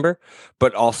remember,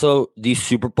 but also the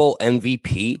Super Bowl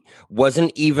MVP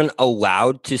wasn't even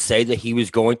allowed to say that he was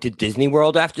going to Disney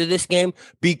World after this game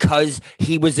because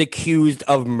he was accused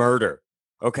of murder.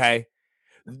 Okay.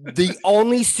 The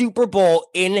only Super Bowl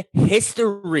in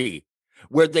history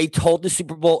where they told the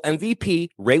Super Bowl MVP,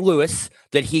 Ray Lewis,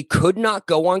 that he could not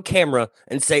go on camera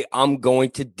and say, I'm going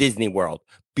to Disney World,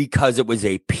 because it was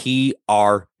a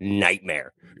PR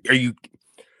nightmare.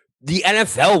 The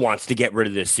NFL wants to get rid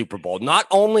of this Super Bowl. Not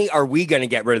only are we going to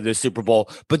get rid of this Super Bowl,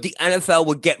 but the NFL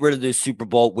would get rid of this Super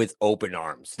Bowl with open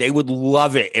arms. They would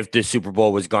love it if the Super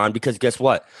Bowl was gone, because guess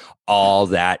what? All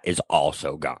that is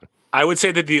also gone. I would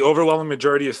say that the overwhelming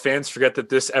majority of fans forget that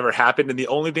this ever happened, and the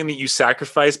only thing that you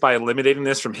sacrifice by eliminating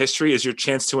this from history is your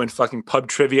chance to win fucking pub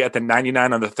trivia at the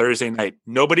 99 on the Thursday night.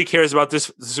 Nobody cares about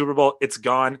this Super Bowl. It's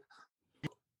gone.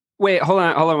 Wait, hold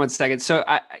on 1 second. So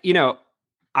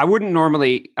I wouldn't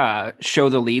normally show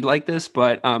the lead like this,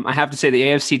 but I have to say the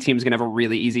AFC team is going to have a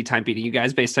really easy time beating you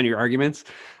guys based on your arguments.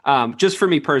 Just for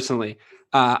me personally,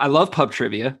 I love pub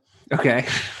trivia. Okay.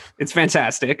 It's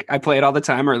fantastic. I play it all the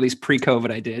time, or at least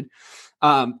pre-COVID I did.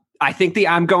 I think the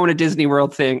I'm going to Disney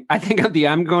World thing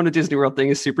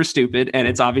is super stupid, and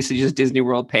it's obviously just Disney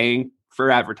World paying for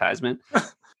advertisement.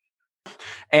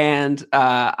 And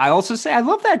I also say I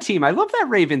love that team. I love that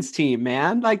Ravens team,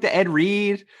 man. Like the Ed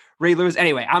Reed, Ray Lewis.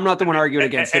 Anyway, I'm not the one arguing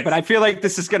against it, but I feel like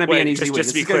this is going to be an easy win. Just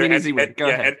to be clear, Go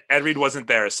ahead. Ed Reed wasn't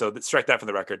there, so strike that from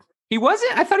the record. He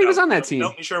wasn't? I thought he was on that team.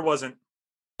 No, he sure wasn't.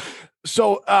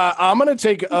 So I'm going to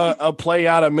take a play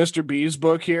out of Mr. B's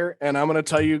book here, and I'm going to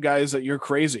tell you guys that you're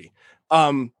crazy.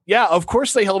 Yeah, of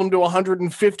course they held him to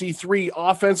 153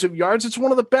 offensive yards. It's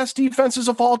one of the best defenses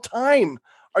of all time.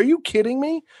 Are you kidding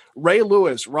me? Ray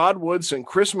Lewis, Rod Woodson,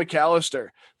 Chris McAllister.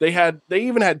 They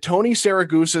even had Tony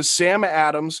Saragusa, Sam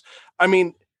Adams. I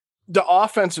mean, the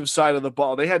offensive side of the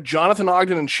ball, they had Jonathan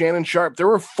Ogden and Shannon Sharp. There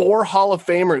were 4 Hall of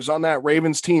Famers on that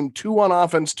Ravens team, 2 on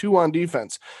offense, 2 on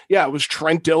defense. Yeah, it was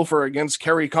Trent Dilfer against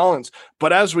Kerry Collins.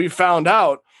 But as we found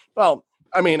out, well,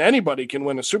 I mean, anybody can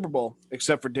win a Super Bowl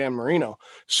except for Dan Marino.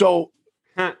 So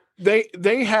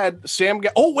they had Sam.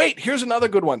 Oh, wait, here's another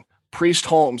good one. Priest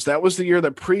Holmes. That was the year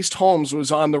that Priest Holmes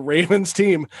was on the Ravens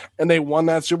team, and they won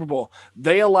that Super Bowl.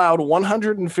 They allowed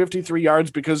 153 yards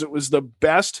because it was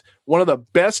one of the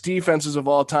best defenses of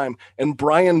all time. And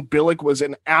Brian Billick was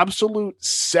an absolute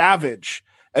savage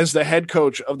as the head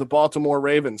coach of the Baltimore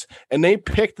Ravens. And they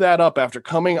picked that up after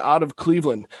coming out of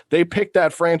Cleveland. They picked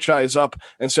that franchise up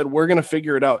and said, we're going to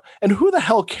figure it out. And who the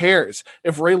hell cares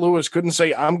if Ray Lewis couldn't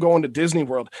say, I'm going to Disney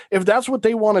World? If that's what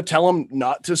they want to tell him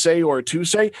not to say or to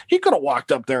say, he could have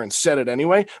walked up there and said it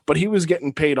anyway, but he was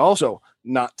getting paid also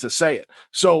not to say it.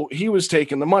 So he was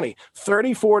taking the money.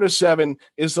 34-7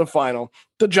 is the final.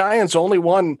 The Giants only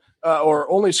won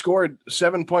only scored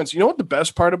 7 points. You know what the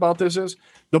best part about this is?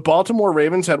 The Baltimore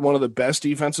Ravens had one of the best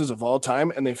defenses of all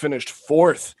time, and they finished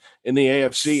 4th in the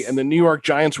AFC. And the New York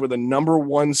Giants were the number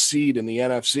 1 seed in the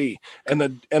NFC. And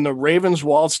the Ravens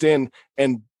waltzed in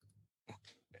and,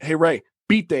 hey Ray,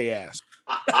 beat their ass.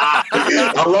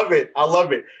 I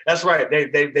love it. That's right.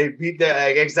 They beat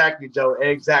that exactly, Joe.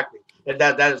 Exactly. And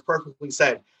that is perfectly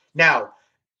said. Now,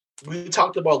 we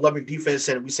talked about loving defense,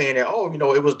 and we saying that,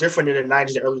 it was different in the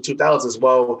 90s and early 2000s.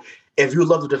 Well, if you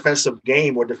love the defensive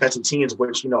game or defensive teams,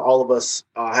 which, all of us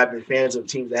have been fans of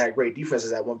teams that had great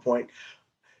defenses at one point,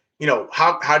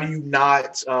 how do you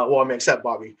not, except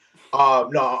Bobby.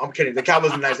 No, I'm kidding. The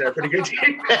Cowboys and Knights had a pretty good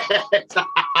defense.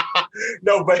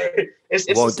 No, but it's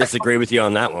won't disagree with you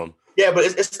on that one. Yeah, but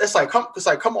it's like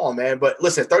come on, man. But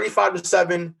listen,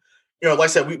 35-7. Like I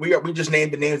said, we just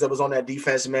named the names that was on that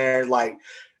defense, man. Like,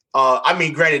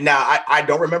 granted, now I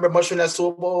don't remember much from that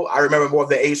Super Bowl. I remember more of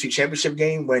the AFC Championship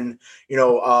game when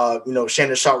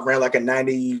Shannon Sharp ran like a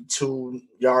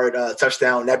 92-yard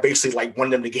touchdown that basically like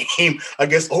won them the game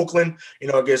against Oakland.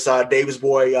 Against Davis'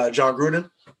 boy John Gruden.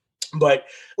 But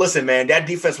listen, man, that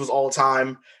defense was all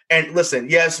time. And listen,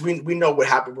 yes, we know what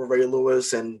happened with Ray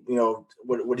Lewis and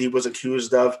what he was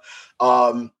accused of.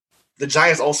 The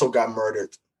Giants also got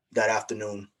murdered that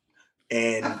afternoon,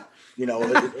 and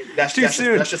That's Too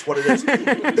soon. That's just what it is.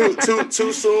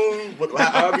 Too soon.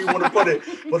 However you want to put it.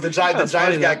 But the Giants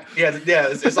got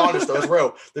it's honest though. It's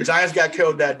real. The Giants got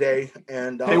killed that day,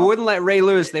 and they wouldn't let Ray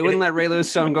Lewis. They wouldn't let Ray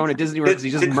Lewis' son go to Disney World because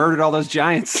he just murdered all those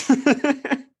Giants.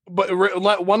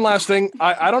 But one last thing,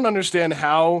 I don't understand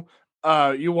how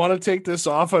you want to take this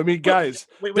off. I mean, guys,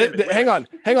 wait a minute.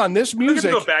 hang on. This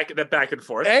music, go back and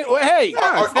forth. Hey,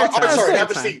 sorry, have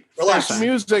a seat. Relax.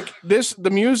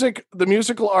 The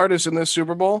musical artists in this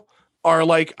Super Bowl are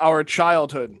like our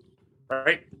childhood.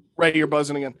 Right. Ray, you're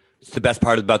buzzing again. It's the best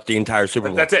part about the entire Super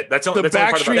Bowl. That's it. That's the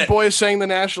Backstreet Boys sang the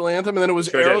national anthem, and then it was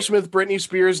Aerosmith, Britney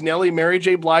Spears, Nelly, Mary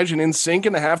J. Blige, and NSYNC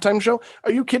in the halftime show.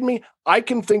 Are you kidding me? I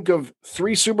can think of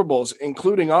 3 Super Bowls,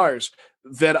 including ours,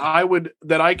 that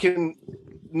I can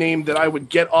name that I would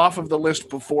get off of the list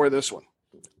before this one.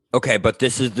 Okay, but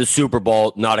this is the Super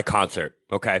Bowl, not a concert.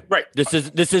 Okay, right. This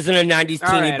isn't a '90s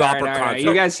teeny bopper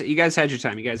concert. You guys had your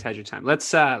time.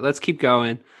 Let's keep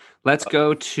going. Let's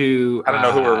go to. I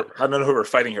don't know who we're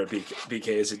fighting here. BK,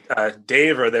 is it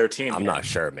Dave or their team? I'm not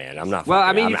sure, man. I'm not. Well,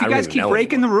 I mean, if you guys keep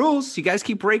breaking the rules,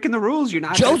 you're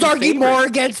not. Joe's arguing more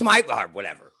against my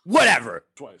whatever.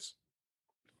 Twice.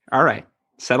 All right.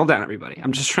 Settle down, everybody.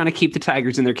 I'm just trying to keep the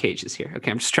Tigers in their cages here.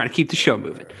 Okay, I'm just trying to keep the show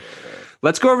moving.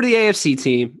 Let's go over to the AFC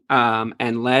team,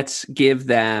 and let's give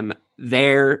them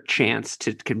their chance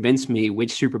to convince me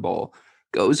which Super Bowl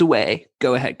goes away.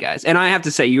 Go ahead, guys. And I have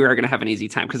to say, you are going to have an easy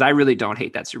time because I really don't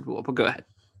hate that Super Bowl, but go ahead.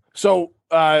 So,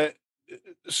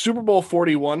 Super Bowl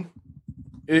 41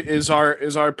 is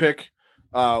our pick,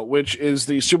 which is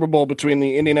the Super Bowl between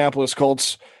the Indianapolis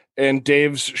Colts and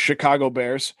Dave's Chicago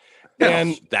Bears.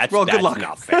 And that's not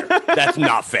fair. That's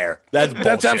not fair.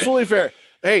 That's absolutely fair.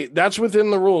 Hey, that's within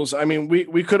the rules. I mean,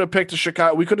 we could have picked a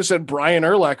Chicago. We could have said Brian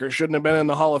Urlacher shouldn't have been in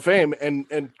the Hall of Fame, and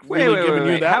really given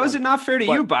you that. How is it not fair to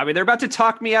you, Bobby? They're about to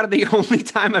talk me out of the only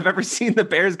time I've ever seen the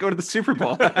Bears go to the Super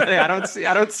Bowl. I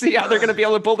don't see how they're going to be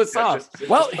able to pull this off.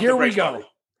 Well, here we go.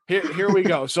 Here we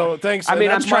go. So thanks. I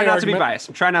mean, I'm trying not to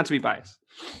be biased.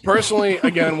 Personally,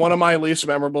 again, one of my least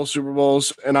memorable Super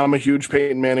Bowls, and I'm a huge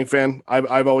Peyton Manning fan.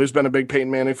 I've always been a big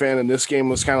Peyton Manning fan, and this game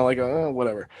was kind of like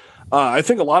whatever. I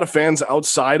think a lot of fans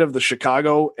outside of the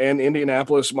Chicago and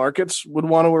Indianapolis markets would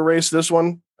want to erase this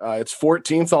one. It's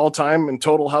 14th all time in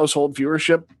total household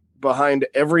viewership, behind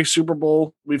every Super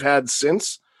Bowl we've had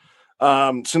since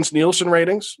Nielsen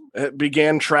ratings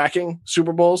began tracking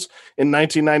Super Bowls in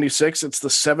 1996. It's the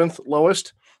 7th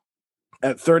lowest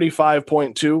at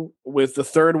 35.2, with the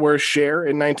 3rd worst share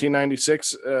in 1996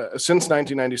 since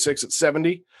 1996 at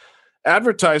 70.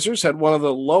 Advertisers had one of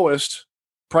the lowest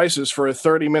prices for a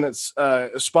 30 minutes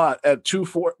spot at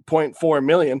 $2.4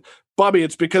 million. Bobby,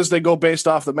 it's because they go based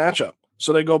off the matchup.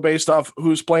 So they go based off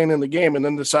who's playing in the game and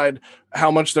then decide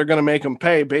how much they're going to make them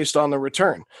pay based on the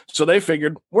return. So they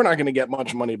figured we're not going to get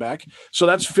much money back. So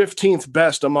that's 15th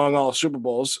best among all Super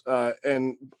Bowls,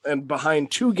 and behind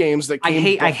 2 games that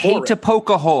came I hate to poke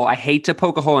a hole. I hate to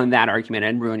poke a hole in that argument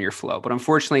and ruin your flow, but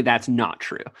unfortunately that's not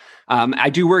true. I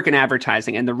do work in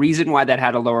advertising, and the reason why that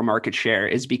had a lower market share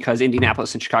is because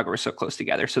Indianapolis and Chicago are so close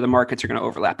together. So the markets are going to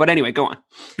overlap. But anyway, go on.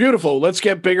 Beautiful. Let's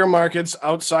get bigger markets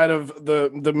outside of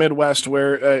the Midwest,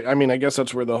 where I guess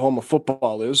that's where the home of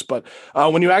football is. But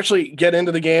when you actually get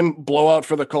into the game, blowout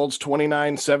for the Colts,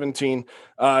 29-17.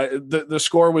 The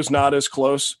score was not as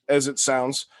close as it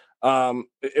sounds.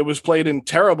 It was played in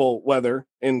terrible weather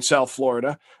in South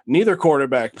Florida. Neither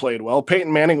quarterback played well.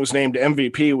 Peyton Manning was named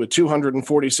MVP with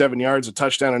 247 yards, a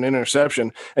touchdown, and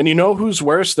interception. And you know who's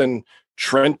worse than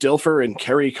Trent Dilfer and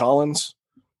Kerry Collins?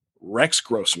 Rex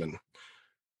Grossman.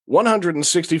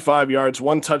 165 yards,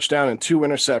 1 touchdown, and 2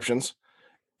 interceptions.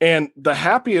 And the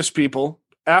happiest people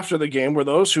after the game were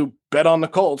those who bet on the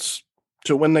Colts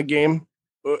to win the game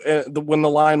when the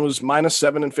line was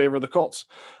 -7 in favor of the Colts.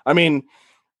 I mean,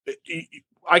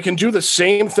 I can do the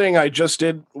same thing I just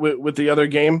did with the other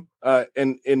game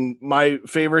in my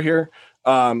favor here.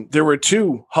 There were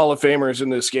 2 Hall of Famers in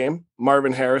this game,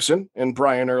 Marvin Harrison and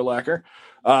Brian Urlacher.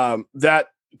 That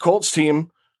Colts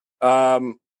team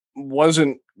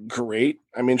wasn't great.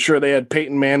 I mean, sure, they had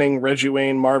Peyton Manning, Reggie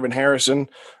Wayne, Marvin Harrison.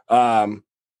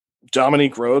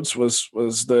 Dominique Rhodes was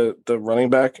the running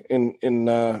back in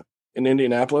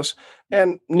Indianapolis,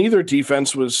 and neither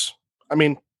defense was. I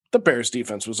mean, the Bears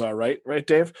defense was all right,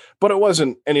 Dave? But it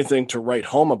wasn't anything to write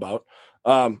home about.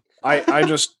 I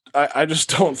just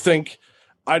don't think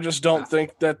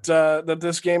that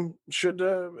this game should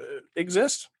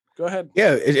exist. Go ahead.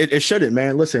 Yeah, it shouldn't,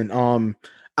 man. Listen,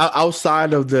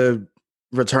 outside of the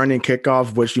returning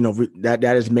kickoff, which that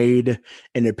has made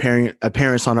an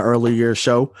appearance on an earlier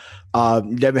show.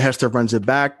 Devin Hester runs it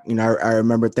back. I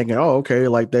remember thinking, oh, okay,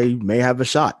 like they may have a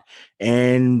shot,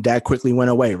 and that quickly went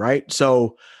away, right?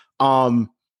 So,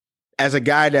 as a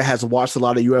guy that has watched a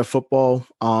lot of UF football,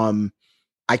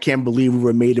 I can't believe we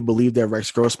were made to believe that Rex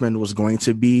Grossman was going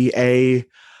to be a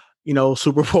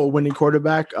Super Bowl winning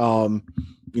quarterback.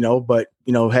 But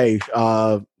hey,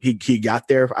 he got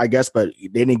there, I guess, but they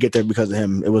didn't get there because of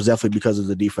him. It was definitely because of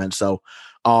the defense. So,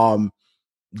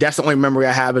 that's the only memory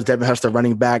I have is Devin Hester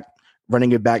running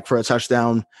it back for a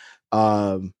touchdown.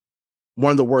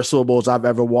 One of the worst Super Bowls I've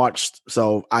ever watched.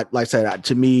 So, like I said,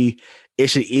 to me, it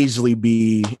should easily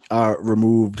be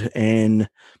removed, and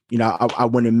I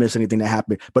wouldn't miss anything that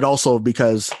happened. But also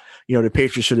because the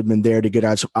Patriots should have been there to get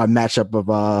our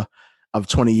matchup of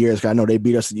 20 years. I know they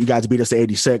beat us. You guys beat us in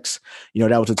 '86.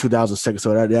 That was in 2006.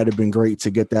 So that'd have been great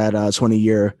to get that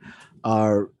 20-year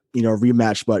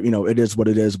rematch. But it is what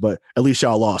it is. But at least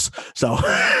y'all lost. So,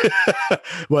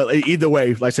 well, either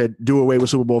way, like I said, do away with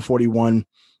Super Bowl 41.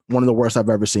 One of the worst I've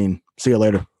ever seen. See you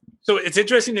later. So it's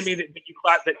interesting to me that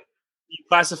you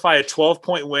classify a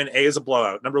 12-point win as a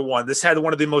blowout. Number one, this had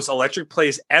one of the most electric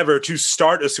plays ever to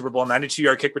start a Super Bowl,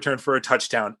 92-yard kick return for a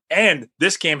touchdown. And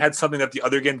this game had something that the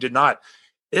other game did not.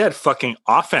 It had fucking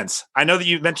offense. I know that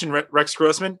you mentioned Rex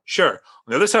Grossman. Sure.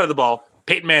 On the other side of the ball,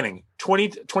 Peyton Manning,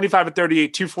 25 of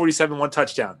 38, 247, 1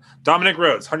 touchdown. Dominic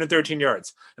Rhodes, 113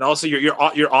 yards. And also your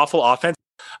awful offense.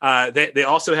 They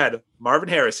also had Marvin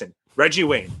Harrison, Reggie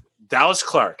Wayne, Dallas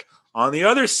Clark. On the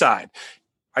other side,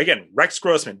 again, Rex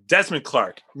Grossman, Desmond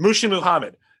Clark, Mushin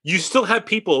Muhammad. You still have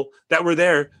people that were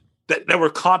there that were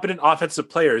competent offensive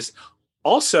players.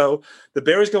 Also, the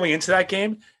Bears going into that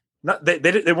game,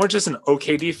 they weren't just an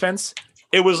okay defense.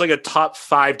 It was like a top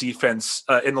 5 defense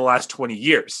in the last 20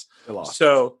 years.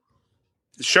 So,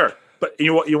 sure. But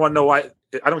you want to know why?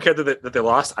 I don't care that they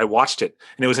lost. I watched it,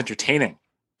 and it was entertaining.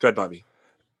 Go ahead, Bobby.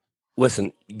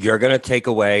 Listen, you're going to take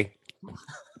away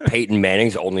Peyton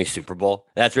Manning's only Super Bowl.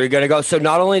 That's where you're going to go. So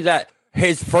not only that,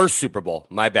 his first Super Bowl,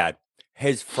 my bad.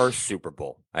 His first Super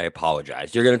Bowl. I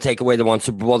apologize. You're going to take away the one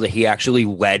Super Bowl that he actually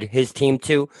led his team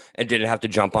to and didn't have to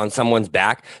jump on someone's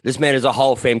back. This man is a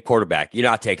Hall of Fame quarterback. You're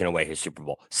not taking away his Super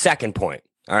Bowl. Second point.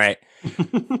 All right.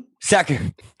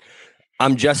 Second,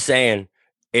 I'm just saying,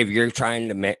 if you're trying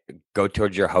to go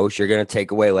towards your host, you're going to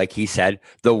take away, like he said,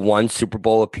 the one Super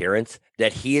Bowl appearance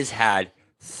that he has had.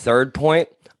 Third point,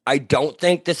 I don't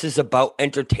think this is about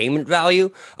entertainment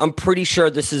value. I'm pretty sure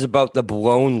this is about the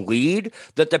blown lead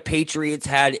that the Patriots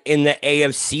had in the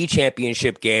AFC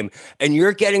Championship game. And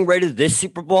you're getting rid of this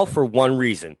Super Bowl for one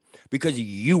reason, because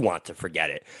you want to forget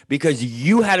it, because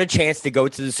you had a chance to go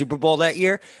to the Super Bowl that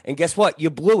year. And guess what? You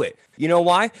blew it. You know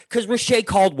why? Because Rashae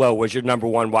Caldwell was your number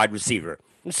 1 wide receiver.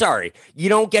 I'm sorry. You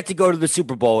don't get to go to the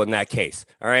Super Bowl in that case.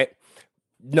 All right.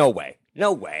 No way.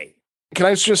 No way. Can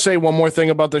I just say one more thing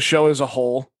about the show as a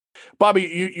whole?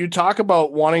 Bobby, you talk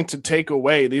about wanting to take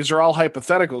away. These are all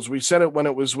hypotheticals. We said it when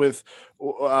it was with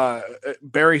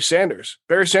Barry Sanders.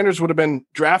 Barry Sanders would have been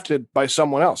drafted by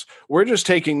someone else. We're just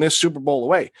taking this Super Bowl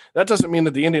away. That doesn't mean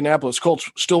that the Indianapolis Colts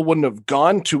still wouldn't have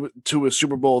gone to a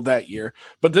Super Bowl that year,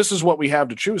 but this is what we have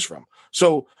to choose from.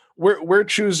 So we're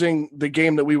choosing the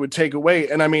game that we would take away.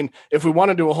 And I mean, if we want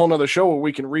to do a whole nother show where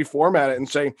we can reformat it and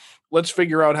say, let's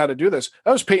figure out how to do this.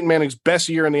 That was Peyton Manning's best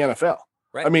year in the NFL.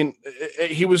 Right. I mean,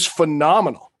 he was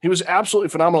phenomenal. He was absolutely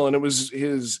phenomenal, and it was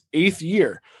his 8th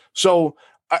year. So,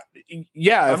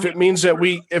 if it means that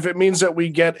we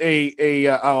get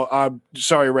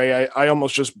sorry, Ray, I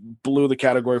almost just blew the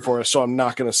category for us, so I'm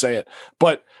not going to say it.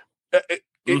 But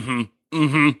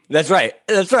That's right.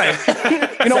 That's right.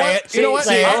 You know what?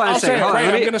 I'll say it. Right,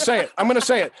 I'm going to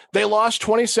say it. They lost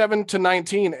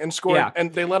 27-19 and scored,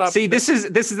 and they let up. See, this is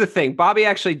the thing. Bobby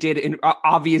actually did and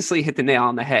obviously hit the nail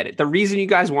on the head. The reason you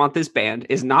guys want this banned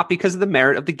is not because of the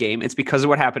merit of the game. It's because of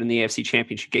what happened in the AFC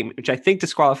Championship game, which I think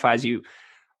disqualifies you,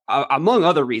 among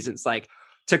other reasons. Like,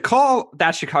 to call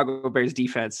that Chicago Bears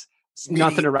defense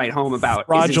nothing to write home about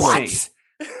is insane.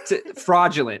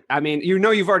 Fraudulent. I mean,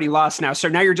 you've already lost now, so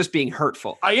now you're just being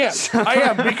hurtful. I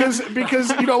am because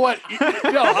you know what?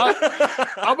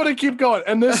 I'm going to keep going.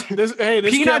 And this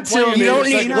Peanut Tillman. You don't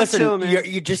need listen.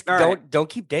 You just don't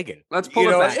keep digging. Let's pull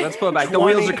it back. Let's pull it back. The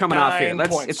wheels are coming off here.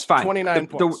 It's fine. 29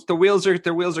 points. The wheels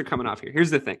are coming off here. Here's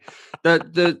the thing.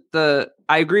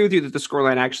 I agree with you that the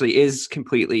scoreline actually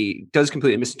does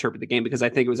completely misinterpret the game, because I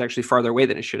think it was actually farther away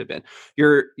than it should have been.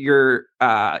 You're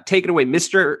taking away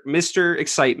Mr.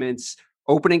 Excitement's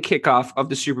opening kickoff of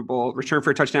the Super Bowl, return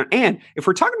for a touchdown. And if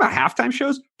we're talking about halftime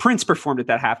shows, Prince performed at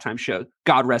that halftime show.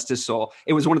 God rest his soul.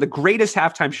 It was one of the greatest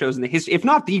halftime shows in the history, if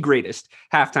not the greatest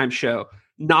halftime show,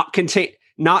 not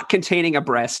containing a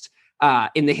breast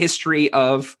in the history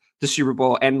of the Super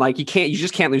Bowl. And like, you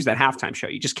just can't lose that halftime show.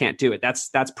 You just can't do it.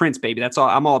 That's Prince, baby. That's all.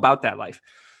 I'm all about that life.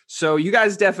 So you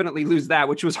guys definitely lose that,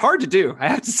 which was hard to do, I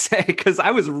have to say, because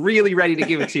I was really ready to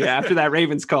give it to you after that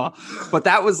Ravens call. But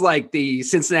that was like the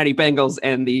Cincinnati Bengals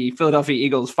and the Philadelphia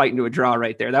Eagles fighting to a draw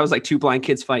right there. That was like two blind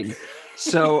kids fighting.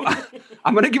 So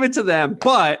I'm going to give it to them.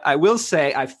 But I will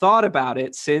say I've thought about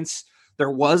it since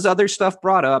there was other stuff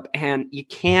brought up, and you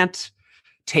can't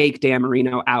take Dan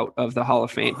Marino out of the Hall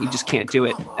of Fame. You just can't do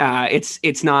it.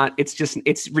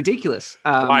 It's ridiculous.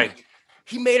 Why?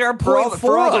 He made our point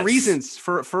for all the reasons.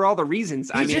 For all the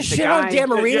reasons. I mean, just shit on Dan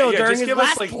Marino during his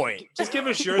last point. Just give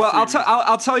us your. Well,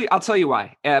 I'll tell you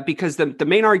why. Because the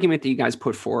main argument that you guys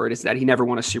put forward is that he never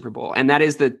won a Super Bowl, and that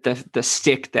is the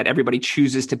stick that everybody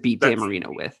chooses to beat Dan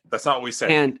Marino with. That's not what we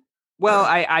said. And well,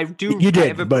 I do. You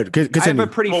did, but I have a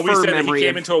pretty firm memory. He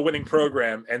came into a winning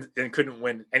program and couldn't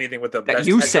win anything with the best.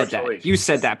 You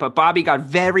said that, but Bobby got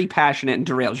very passionate and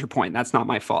derailed your point. That's not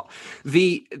my fault.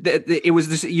 It was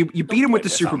this. You beat him with the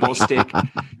Super Bowl stick.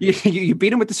 You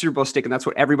beat him with the Super Bowl stick, and that's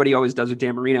what everybody always does with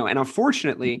Dan Marino. And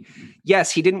unfortunately,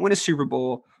 yes, he didn't win a Super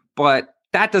Bowl, but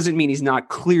that doesn't mean he's not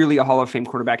clearly a Hall of Fame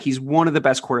quarterback. He's one of the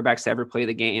best quarterbacks to ever play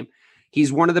the game. He's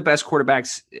one of the best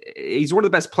quarterbacks. He's one of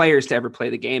the best players to ever play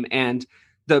the game. And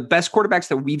the best quarterbacks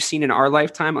that we've seen in our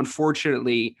lifetime,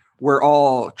 unfortunately, we're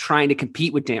all trying to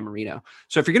compete with Dan Marino.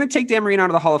 So if you're going to take Dan Marino out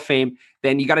of the Hall of Fame,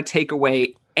 then you got to take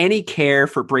away any care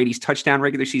for Brady's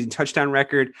regular season touchdown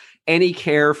record, any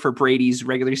care for Brady's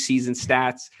regular season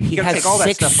stats. He has take all that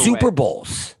 6 stuff Super away.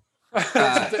 Bowls.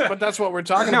 But that's what we're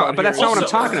talking about. No, but that's not what I'm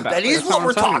talking about. That is what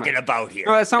we're talking about here.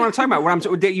 No, that's not what I'm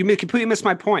talking about. You completely missed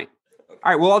my point.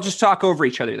 All right, well, I'll just talk over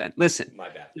each other then. Listen, my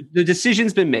bad. The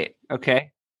decision's been made, okay?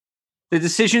 The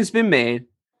decision's been made.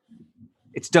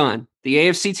 It's done. The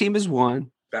AFC team has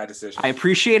won. Bad decision. I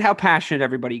appreciate how passionate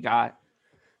everybody got.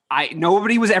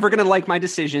 Nobody was ever going to like my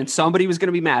decision. Somebody was going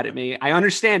to be mad at me. I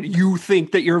understand you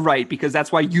think that you're right because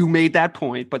that's why you made that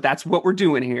point, but that's what we're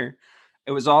doing here.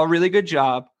 It was all a really good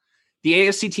job. The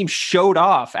AFC team showed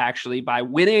off, actually, by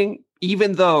winning,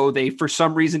 even though they, for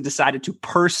some reason, decided to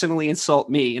personally insult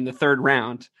me in the third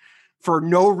round for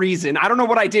no reason. I don't know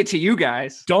what I did to you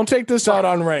guys. Don't take this out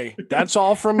on Ray. That's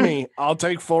all from me. I'll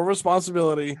take full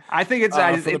responsibility. I think it's.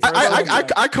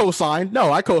 I co-sign.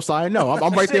 No, I co-sign. No,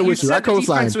 I'm right there with you. I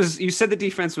co-sign. You said the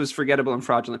defense was forgettable and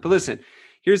fraudulent. But listen,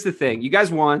 here's the thing. You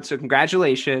guys won, so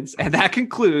congratulations. And that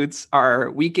concludes our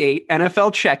Week 8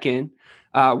 NFL check-in.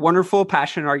 Wonderful,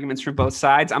 passionate arguments from both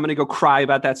sides. I'm going to go cry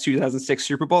about that 2006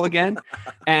 Super Bowl again.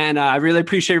 And I really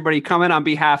appreciate everybody coming on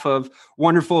behalf of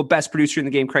wonderful best producer in the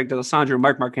game, Craig D'Alessandro,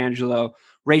 Mark Marcangelo,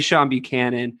 Rayshawn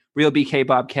Buchanan, Real BK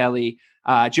Bob Kelly,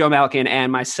 Joe Malkin,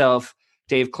 and myself,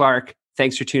 Dave Clark.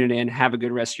 Thanks for tuning in. Have a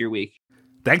good rest of your week.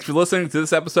 Thanks for listening to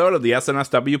this episode of the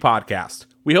SNSW podcast.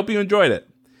 We hope you enjoyed it.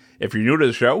 If you're new to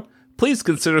the show, please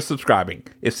consider subscribing.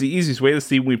 It's the easiest way to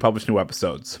see when we publish new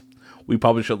episodes. We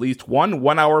publish at least one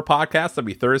 1-hour podcast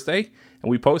every Thursday, and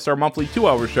we post our monthly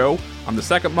 2-hour show on the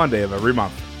second Monday of every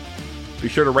month. Be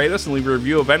sure to rate us and leave a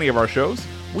review of any of our shows.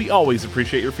 We always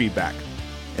appreciate your feedback.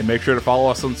 And make sure to follow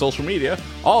us on social media.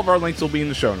 All of our links will be in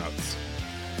the show notes.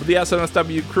 For the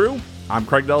SNSW crew, I'm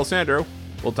Craig D'Alessandro.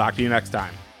 We'll talk to you next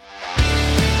time.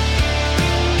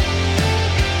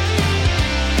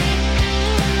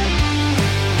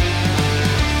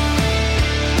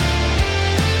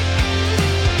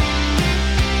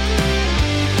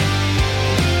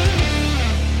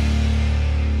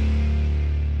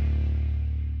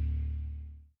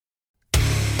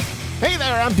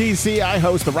 I'm DC. I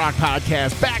host the rock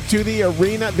podcast, Back to the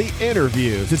Arena, The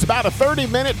Interviews. It's about a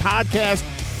 30-minute podcast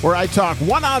where I talk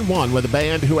one-on-one with a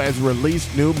band who has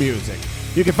released new music.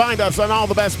 You can find us on all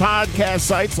the best podcast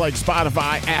sites like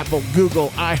Spotify, Apple, Google,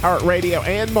 iHeartRadio,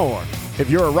 and more. If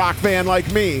you're a rock fan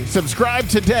like me, subscribe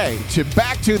today to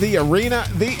Back to the Arena,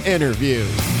 The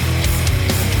Interviews.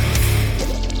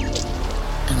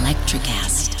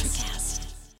 Electricast.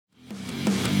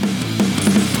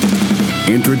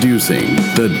 Introducing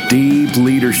the Deep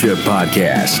Leadership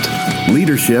Podcast.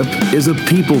 Leadership is a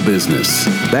people business.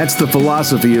 That's the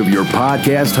philosophy of your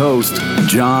podcast host,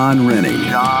 John Rennie.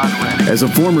 As a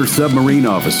former submarine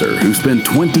officer who spent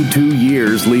 22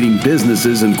 years leading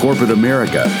businesses in corporate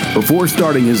America before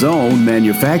starting his own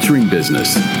manufacturing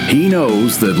business, he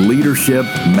knows that leadership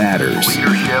matters.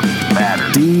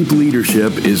 Deep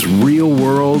Leadership is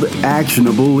real-world,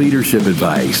 actionable leadership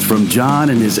advice from John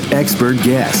and his expert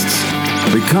guests.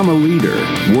 Become a leader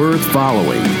worth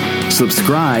following.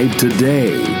 Subscribe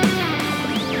today.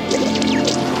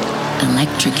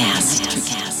 Electricast.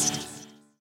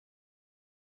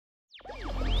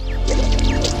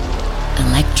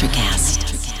 Electricast.